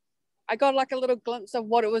I got like a little glimpse of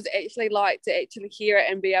what it was actually like to actually hear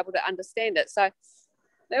it and be able to understand it. So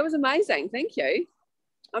that was amazing. Thank you.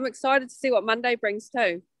 I'm excited to see what Monday brings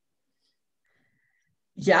too.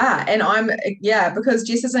 Yeah, and because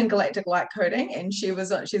Jess is in Galactic Light Coding, and she's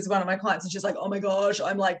one of my clients, and she's like, oh my gosh,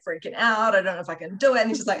 I'm like freaking out. I don't know if I can do it.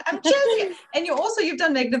 And she's like, I'm joking. And you've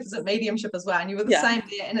done magnificent mediumship as well, and you were the same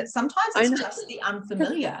there. And sometimes it's just the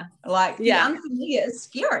unfamiliar. Like the unfamiliar is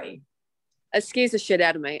scary. It scares the shit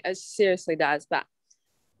out of me. It seriously does. But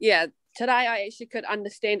yeah, today I actually could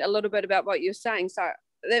understand a little bit about what you're saying. So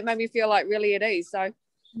that made me feel like really at ease. So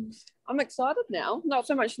I'm excited now, not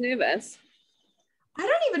so much nervous. I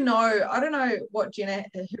don't know what Jenna,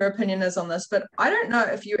 her opinion is on this, but I don't know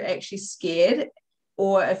if you're actually scared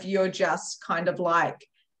or if you're just kind of like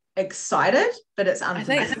excited, but it's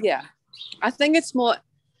unfamiliar. I think it's more,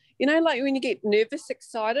 like when you get nervous,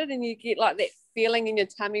 excited, and you get like that feeling in your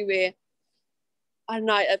tummy where, I don't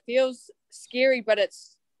know, it feels scary, but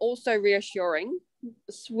it's also reassuring.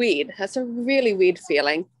 It's weird. It's a really weird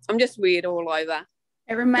feeling. I'm just weird all over.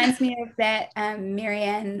 It reminds me of that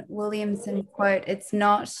Marianne Williamson quote. It's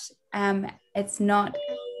not our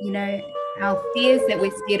fears that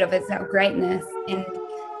we're scared of, it's our greatness. And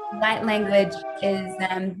light language is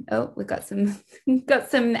we've got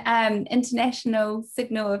some international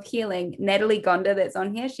signal of healing. Natalie Gonda, that's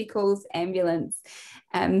on here, she calls ambulance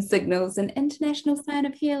signals an international sign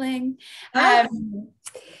of healing.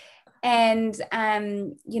 And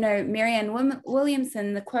Marianne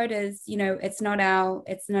Williamson, the quote is, it's not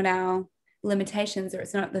our limitations, or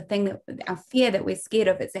it's not the thing that our fear that we're scared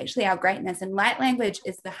of, it's actually our greatness. And light language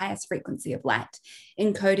is the highest frequency of light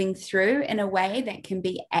encoding through in a way that can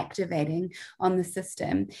be activating on the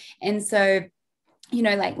system. And so,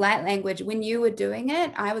 like light language, when you were doing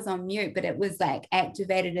it, I was on mute, but it was like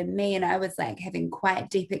activated in me, and I was like having quite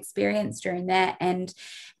deep experience during that. And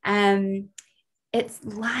it's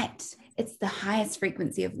light. It's the highest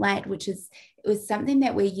frequency of light, it was something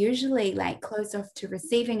that we're usually like closed off to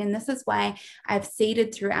receiving. And this is why I've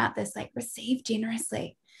seeded throughout this, like, receive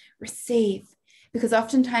generously, receive, because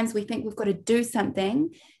oftentimes we think we've got to do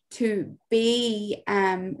something to be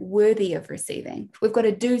worthy of receiving. We've got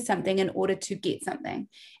to do something in order to get something.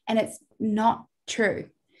 And it's not true.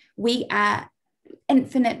 We are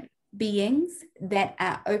infinite beings that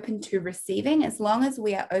are open to receiving. As long as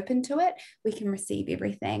we are open to it, we can receive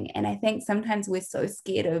everything. And I think sometimes we're so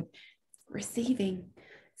scared of receiving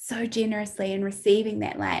so generously and receiving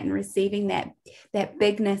that light and receiving that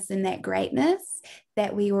bigness and that greatness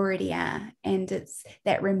that we already are. And it's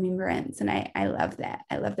that remembrance. And I love that.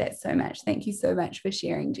 I love that so much. Thank you so much for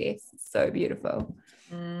sharing, Jess. It's so beautiful.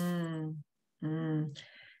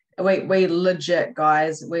 We legit,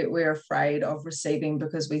 guys, we're afraid of receiving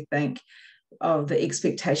because we think of the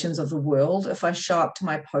expectations of the world. If I show up to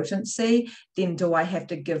my potency, then do I have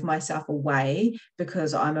to give myself away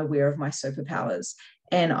because I'm aware of my superpowers?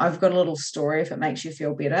 And I've got a little story if it makes you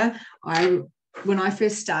feel better. When I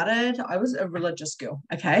first started, I was a religious girl,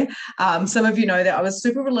 okay? Some of you know that I was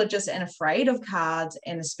super religious and afraid of cards,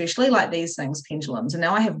 and especially like these things, pendulums. And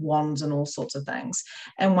now I have wands and all sorts of things.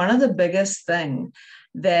 And one of the biggest things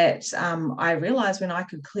that I realized when I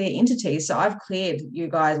could clear entities, so I've cleared you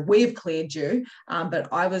guys, we've cleared you, but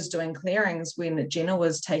I was doing clearings when Jenna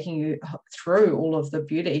was taking you through all of the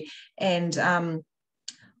beauty. And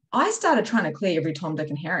I started trying to clear every Tom, Dick,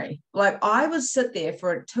 and Harry. Like I would sit there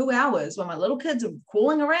for 2 hours when my little kids were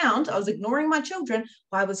calling around. I was ignoring my children.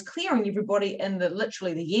 I was clearing everybody in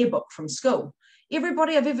literally the yearbook from school.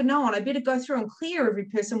 Everybody I've ever known, I better go through and clear every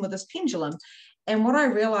person with this pendulum. And what I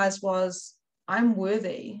realized was I'm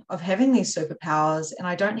worthy of having these superpowers, and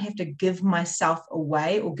I don't have to give myself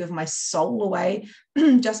away or give my soul away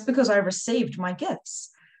just because I received my gifts.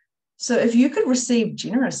 So if you could receive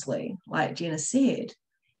generously, like Jenna said,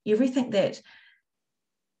 everything that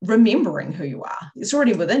remembering who you are, it's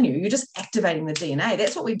already within you. You're just activating the DNA.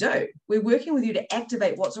 That's what we do. We're working with you to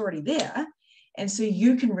activate what's already there. And so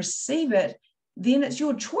you can receive it. Then it's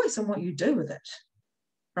your choice on what you do with it,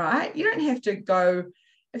 right? You don't have to go,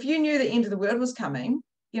 if you knew the end of the world was coming,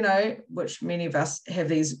 you know, which many of us have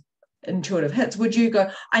these intuitive hits, would you go,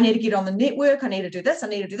 I need to get on the network, I need to do this, I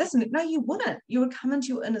need to do this? And no, you wouldn't. You would come into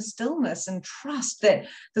your inner stillness and trust that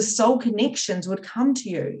the soul connections would come to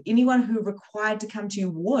you. Anyone who required to come to you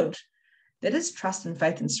would. That is trust and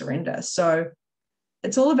faith and surrender. So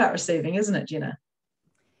it's all about receiving, isn't it, Jenna?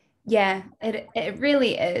 Yeah, it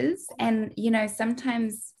really is. And, you know,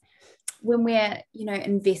 sometimes when we're, you know,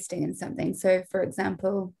 investing in something, so for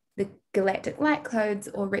example, the Galactic Light Codes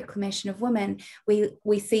or Reclamation of Women,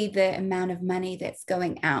 we see the amount of money that's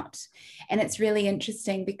going out. And it's really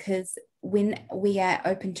interesting because when we are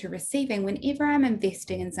open to receiving, whenever I'm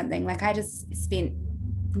investing in something, like I just spent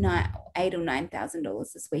 $8,000 or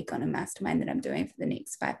 $9,000 this week on a mastermind that I'm doing for the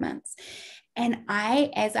next 5 months. And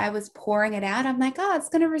as I was pouring it out, I'm like, oh, it's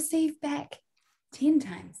going to receive back 10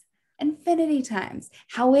 times, infinity times,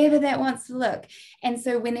 however that wants to look. And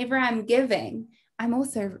so whenever I'm giving, I'm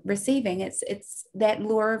also receiving. It's that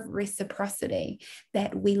law of reciprocity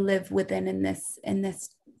that we live within in this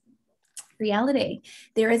reality.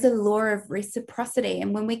 There is a law of reciprocity.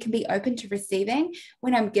 And when we can be open to receiving,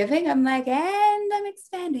 when I'm giving, I'm like, and I'm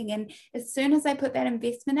expanding. And as soon as I put that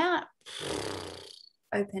investment out,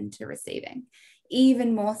 open to receiving,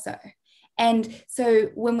 even more so. And so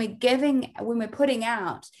when we're putting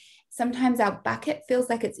out, sometimes our bucket feels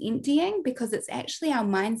like it's emptying because it's actually our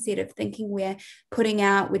mindset of thinking we're putting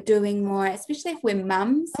out, we're doing more, especially if we're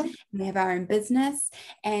mums and we have our own business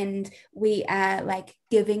and we are like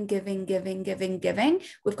giving.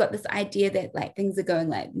 We've got this idea that like things are going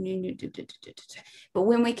like, but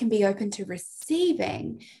when we can be open to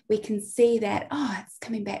receiving, we can see that, oh, it's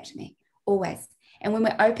coming back to me always. And when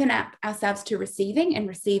we open up ourselves to receiving and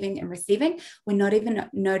receiving and receiving, we're not even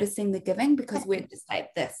noticing the giving because we're just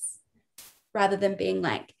like this, rather than being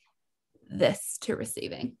like this to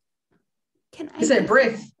receiving. It's that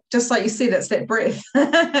breath, just like you said, it's that breath,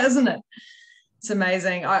 isn't it? It's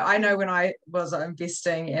amazing. I know when I was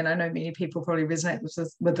investing, and I know many people probably resonate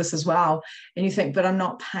with this as well, and you think, but I'm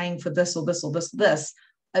not paying for this or this or this,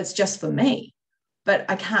 it's just for me. But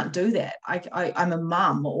I can't do that. I'm a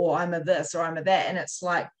mum, or I'm a this, or I'm a that. And it's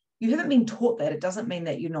like, you haven't been taught that. It doesn't mean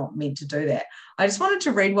that you're not meant to do that. I just wanted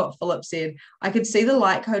to read what Philip said. I could see the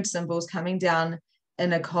light code symbols coming down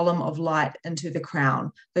in a column of light into the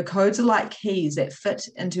crown. The codes are like keys that fit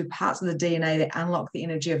into parts of the DNA that unlock the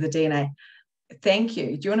energy of the DNA. Thank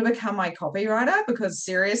you. Do you want to become my copywriter? Because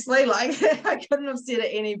seriously, like I couldn't have said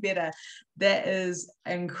it any better. That is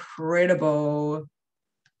incredible.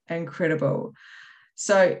 Incredible.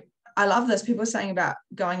 So I love this. People are saying about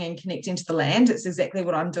going and connecting to the land. It's exactly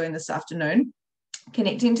what I'm doing this afternoon.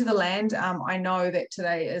 Connecting to the land. I know that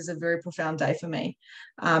today is a very profound day for me.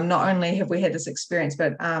 Not only have we had this experience,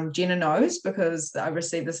 but Jenna knows because I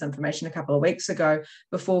received this information a couple of weeks ago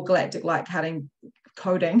before Galactic Light carding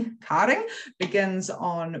begins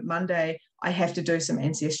on Monday. I have to do some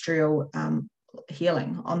ancestral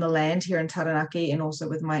healing on the land here in Taranaki and also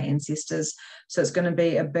with my ancestors. So it's going to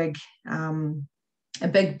be a big,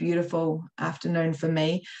 beautiful afternoon for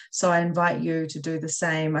me. So I invite you to do the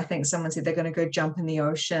same. I think someone said they're going to go jump in the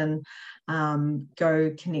ocean,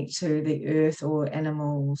 go connect to the earth or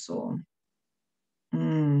animals, or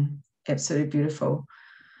absolutely beautiful.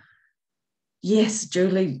 Yes,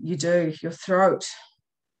 Julie, you do. Your throat.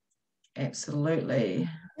 Absolutely.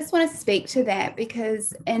 I just want to speak to that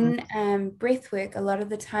because in breath work, a lot of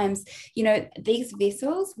the times, you know, these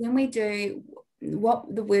vessels, when we do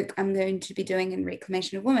what the work I'm going to be doing in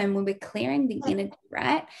Reclamation of Women, when we're clearing the energy,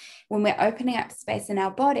 right? When we're opening up space in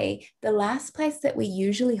our body, the last place that we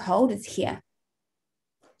usually hold is here.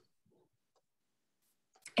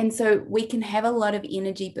 And so we can have a lot of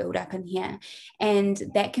energy build up in here, and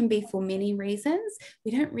that can be for many reasons.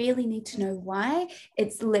 We don't really need to know why.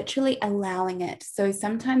 It's literally allowing it. So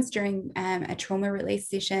sometimes during a trauma release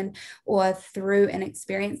session or through an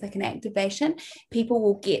experience like an activation, people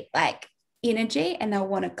will get like energy and they'll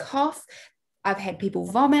want to cough. I've had people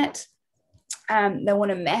vomit. They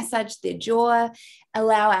want to massage their jaw,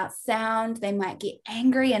 allow out sound. They might get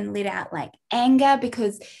angry and let out like anger,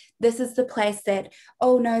 because this is the place that,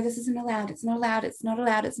 oh no, this isn't allowed. It's not allowed. It's not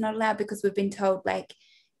allowed. It's not allowed, because we've been told, like,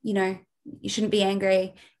 you know, you shouldn't be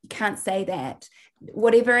angry. You can't say that.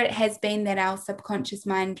 Whatever it has been that our subconscious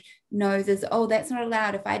mind knows is, oh, that's not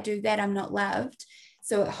allowed. If I do that, I'm not loved.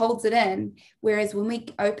 So it holds it in. Whereas when we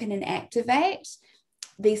open and activate,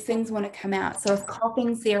 these things want to come out. So if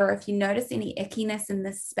coughing's there, or if you notice any ickiness in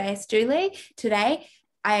this space, Julie, today,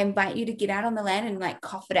 I invite you to get out on the land and like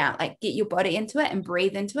cough it out, like get your body into it and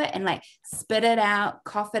breathe into it and like spit it out,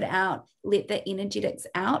 cough it out, let the energetics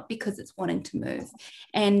out, because it's wanting to move.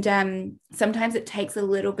 And sometimes it takes a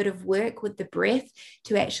little bit of work with the breath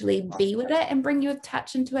to actually be with it and bring your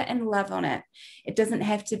touch into it and love on it. It doesn't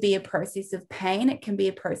have to be a process of pain. It can be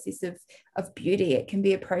a process of beauty. It can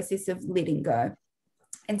be a process of letting go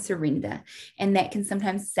and surrender. And that can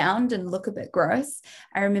sometimes sound and look a bit gross.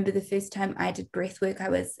 I remember the first time I did breath work, I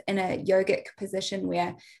was in a yogic position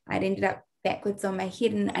where I'd ended up backwards on my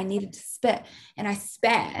head and I needed to spit, and I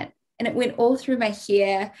spat and it went all through my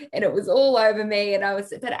hair and it was all over me. And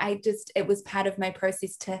it was part of my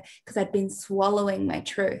process because I'd been swallowing my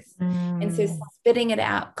truth. And so spitting it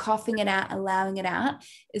out, coughing it out, allowing it out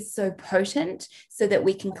is so potent, so that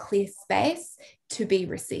we can clear space to be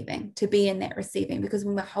receiving, to be in that receiving. Because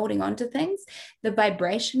when we're holding on to things, the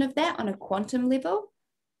vibration of that on a quantum level,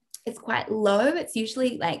 it's quite low. It's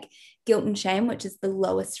usually like guilt and shame, which is the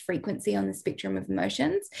lowest frequency on the spectrum of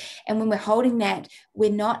emotions. And when we're holding that,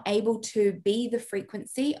 we're not able to be the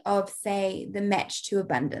frequency of, say, the match to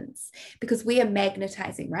abundance, because we are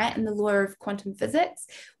magnetizing, right? In the law of quantum physics,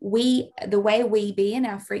 the way we be in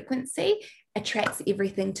our frequency attracts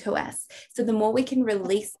everything to us. So the more we can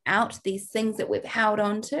release out these things that we've held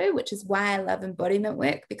on to, which is why I love embodiment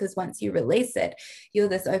work, because once you release it, you're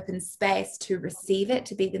this open space to receive it,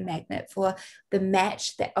 to be the magnet for the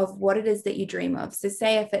match of what it is that you dream of. So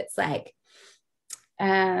say if it's like,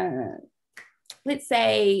 let's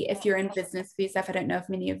say if you're in business for yourself, I don't know if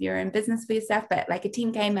many of you are in business for yourself, but like a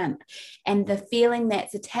 10K month, and the feeling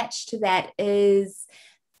that's attached to that is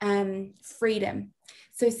freedom.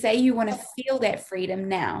 So say you want to feel that freedom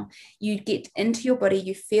now, you get into your body,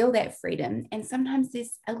 you feel that freedom, and sometimes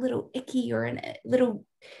there's a little icky or a little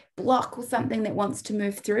block or something that wants to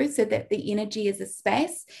move through, so that the energy is a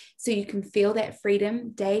space, so you can feel that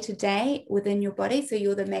freedom day to day within your body. So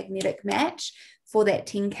you're the magnetic match for that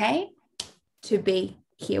 10K to be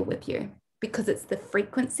here with you, because it's the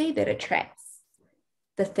frequency that attracts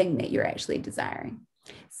the thing that you're actually desiring.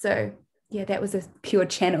 So yeah, that was a pure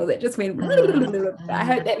channel that just went. I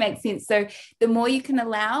hope that makes sense. So the more you can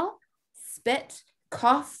allow, spit,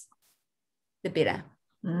 cough, the better.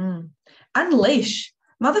 Unleash.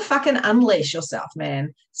 Motherfucking unleash yourself,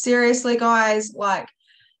 man. Seriously, guys. Like,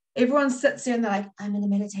 everyone sits there and they're like, I'm in a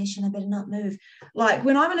meditation, I better not move. Like,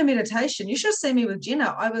 when I'm in a meditation, you should have seen me with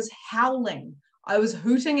Jenna. I was howling. I was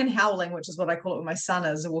hooting and howling, which is what I call it when my son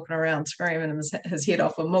is walking around screaming his head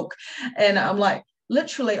off a milk. And I'm like,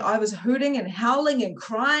 literally, I was hooting and howling and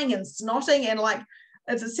crying and snotting, and like,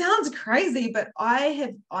 it sounds crazy, but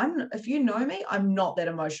if you know me, I'm not that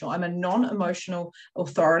emotional. I'm a non-emotional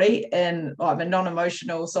authority, and I'm a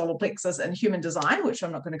non-emotional solar plexus in human design, which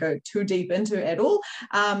I'm not going to go too deep into at all.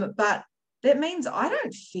 But that means I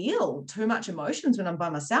don't feel too much emotions when I'm by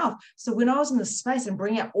myself. So when I was in this space and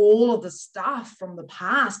bringing out all of the stuff from the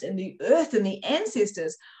past and the earth and the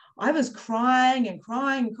ancestors, I was crying and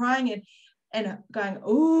crying and crying and going,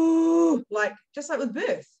 ooh, like, just like with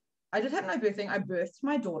birth. I did hypnobirthing. I birthed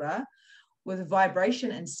my daughter with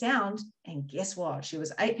vibration and sound. And guess what? She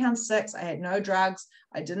was 8 pounds 6. I had no drugs.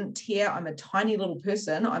 I didn't tear. I'm a tiny little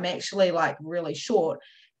person. I'm actually like really short.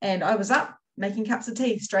 And I was up making cups of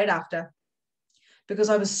tea straight after because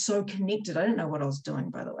I was so connected. I didn't know what I was doing,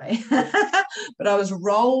 by the way, but I was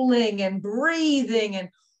rolling and breathing and,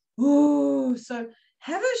 ooh, so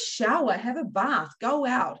have a shower, have a bath, go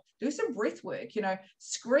out, do some breath work, you know,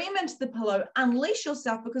 scream into the pillow, unleash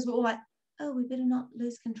yourself, because we're all like, oh, we better not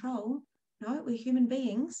lose control. No, we're human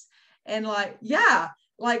beings. And like, yeah,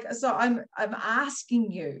 like, so I'm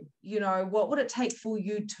asking you, you know, what would it take for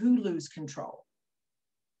you to lose control?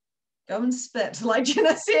 Go and spit, like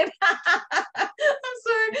Jenna said. I'm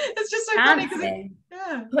sorry, it's just so funny.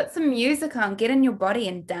 Yeah. Put some music on, get in your body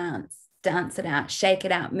and dance it out, shake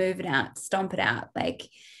it out, move it out, stomp it out. Like,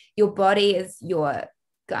 your body is your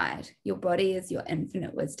guide, your body is your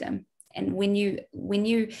infinite wisdom. And when you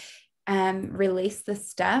release the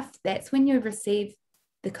stuff, that's when you receive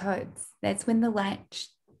the codes. That's when the light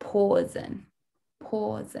pours in.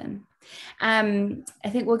 I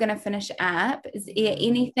think we're going to finish up. Is there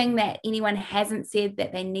anything that anyone hasn't said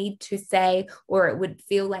that they need to say, or it would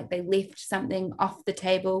feel like they left something off the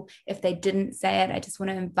table if they didn't say it? I just want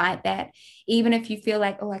to invite that. Even if you feel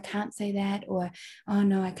like, oh, I can't say that, or oh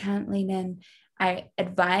no, I can't lean in, I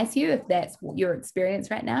advise you, if that's your experience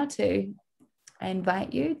right now, I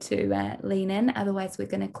invite you to lean in. Otherwise, we're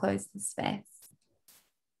going to close the space.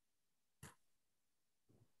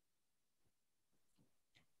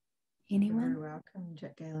 Anyone? You're very welcome,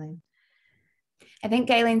 Galen. I think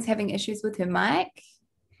Galen's having issues with her mic.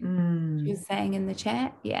 She was saying in the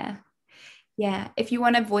chat. Yeah. If you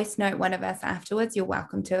want to voice note one of us afterwards, you're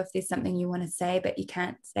welcome to. If there's something you want to say but you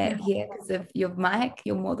can't say it here because of your mic,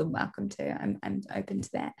 you're more than welcome to. I'm open to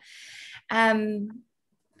that.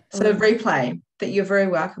 So replay, that you're very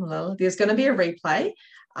welcome, Lil. There's going to be a replay.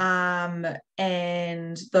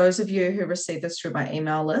 And those of you who receive this through my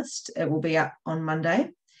email list, it will be up on Monday.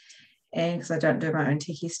 And because I don't do my own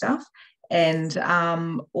techie stuff. And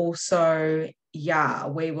also, yeah,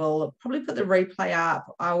 we will probably put the replay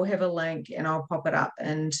up. I will have a link and I'll pop it up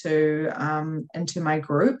into my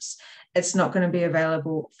groups. It's not going to be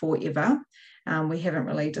available forever. We haven't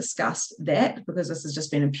really discussed that because this has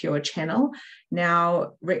just been a pure channel.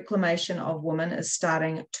 Now, Reclamation of Woman is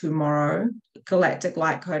starting tomorrow. Galactic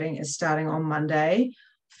Light Coding is starting on Monday.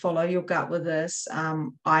 Follow your gut with this.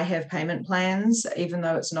 I have payment plans, even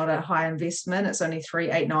though it's not a high investment. It's only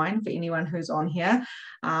 $389 for anyone who's on here.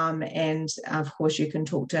 And of course, you can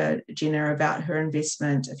talk to Jenna about her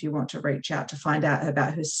investment if you want to reach out to find out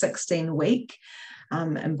about her 16-week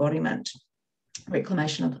embodiment,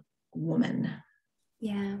 Reclamation of Woman.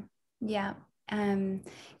 Yeah. And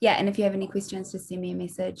if you have any questions, just send me a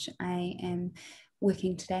message. I am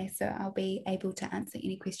working today, so I'll be able to answer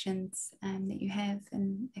any questions that you have.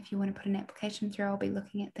 And if you want to put an application through, I'll be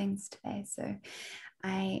looking at things today. So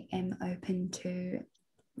I am open to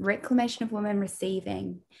Reclamation of Women,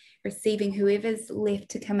 receiving whoever's left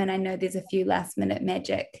to come in. I know there's a few last minute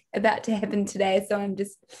magic about to happen today, so I'm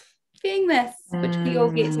just being this, which we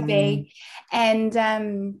all get to be. And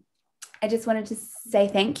I just wanted to say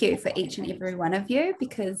thank you for each and every one of you,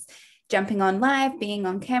 because jumping on live, being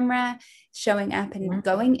on camera, showing up and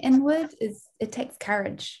going inward, it takes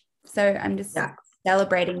courage. So I'm just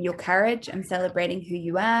celebrating your courage. I'm celebrating who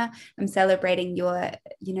you are. I'm celebrating your,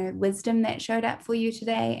 wisdom that showed up for you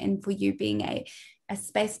today, and for you being a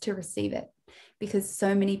space to receive it, because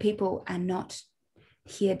so many people are not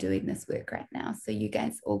here doing this work right now. So you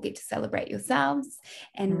guys all get to celebrate yourselves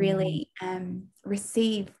and really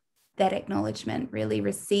receive that acknowledgement, really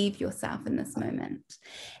receive yourself in this moment.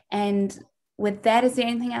 And with that, is there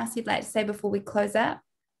anything else you'd like to say before we close up?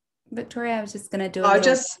 Victoria, I was just going to do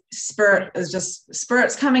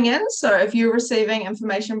spirit's coming in. So if you're receiving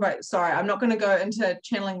information, I'm not going to go into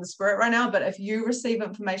channeling the spirit right now, but if you receive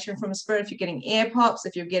information from a spirit, if you're getting air pops,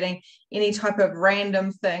 if you're getting any type of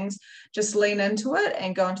random things, just lean into it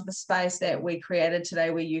and go into the space that we created today,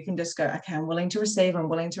 where you can just go, okay, I'm willing to receive, I'm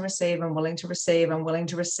willing to receive, I'm willing to receive, I'm willing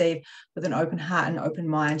to receive, with an open heart and open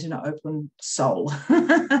mind and an open soul.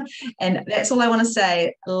 And that's all I want to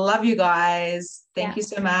say. Love you guys. Thank you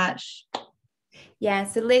so much. Yeah,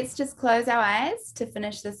 so let's just close our eyes to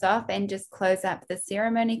finish this off and just close up the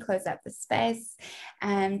ceremony, close up the space,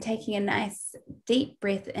 taking a nice deep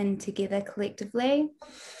breath in together collectively.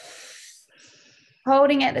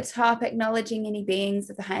 Holding at the top, acknowledging any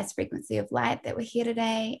beings of the highest frequency of light that were here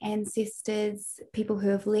today, ancestors, people who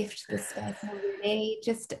have left the space already,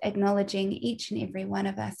 just acknowledging each and every one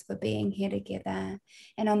of us for being here together.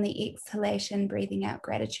 And on the exhalation, breathing out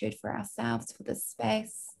gratitude for ourselves, for this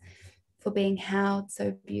space, for being held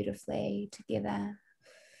so beautifully together.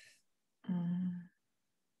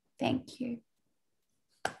 Thank you.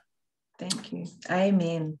 Thank you.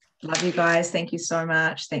 Amen. Love you guys. Thank you so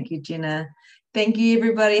much. Thank you, Jenna. Thank you,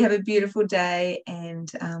 everybody. Have a beautiful day, and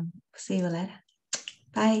see you later.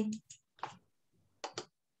 Bye.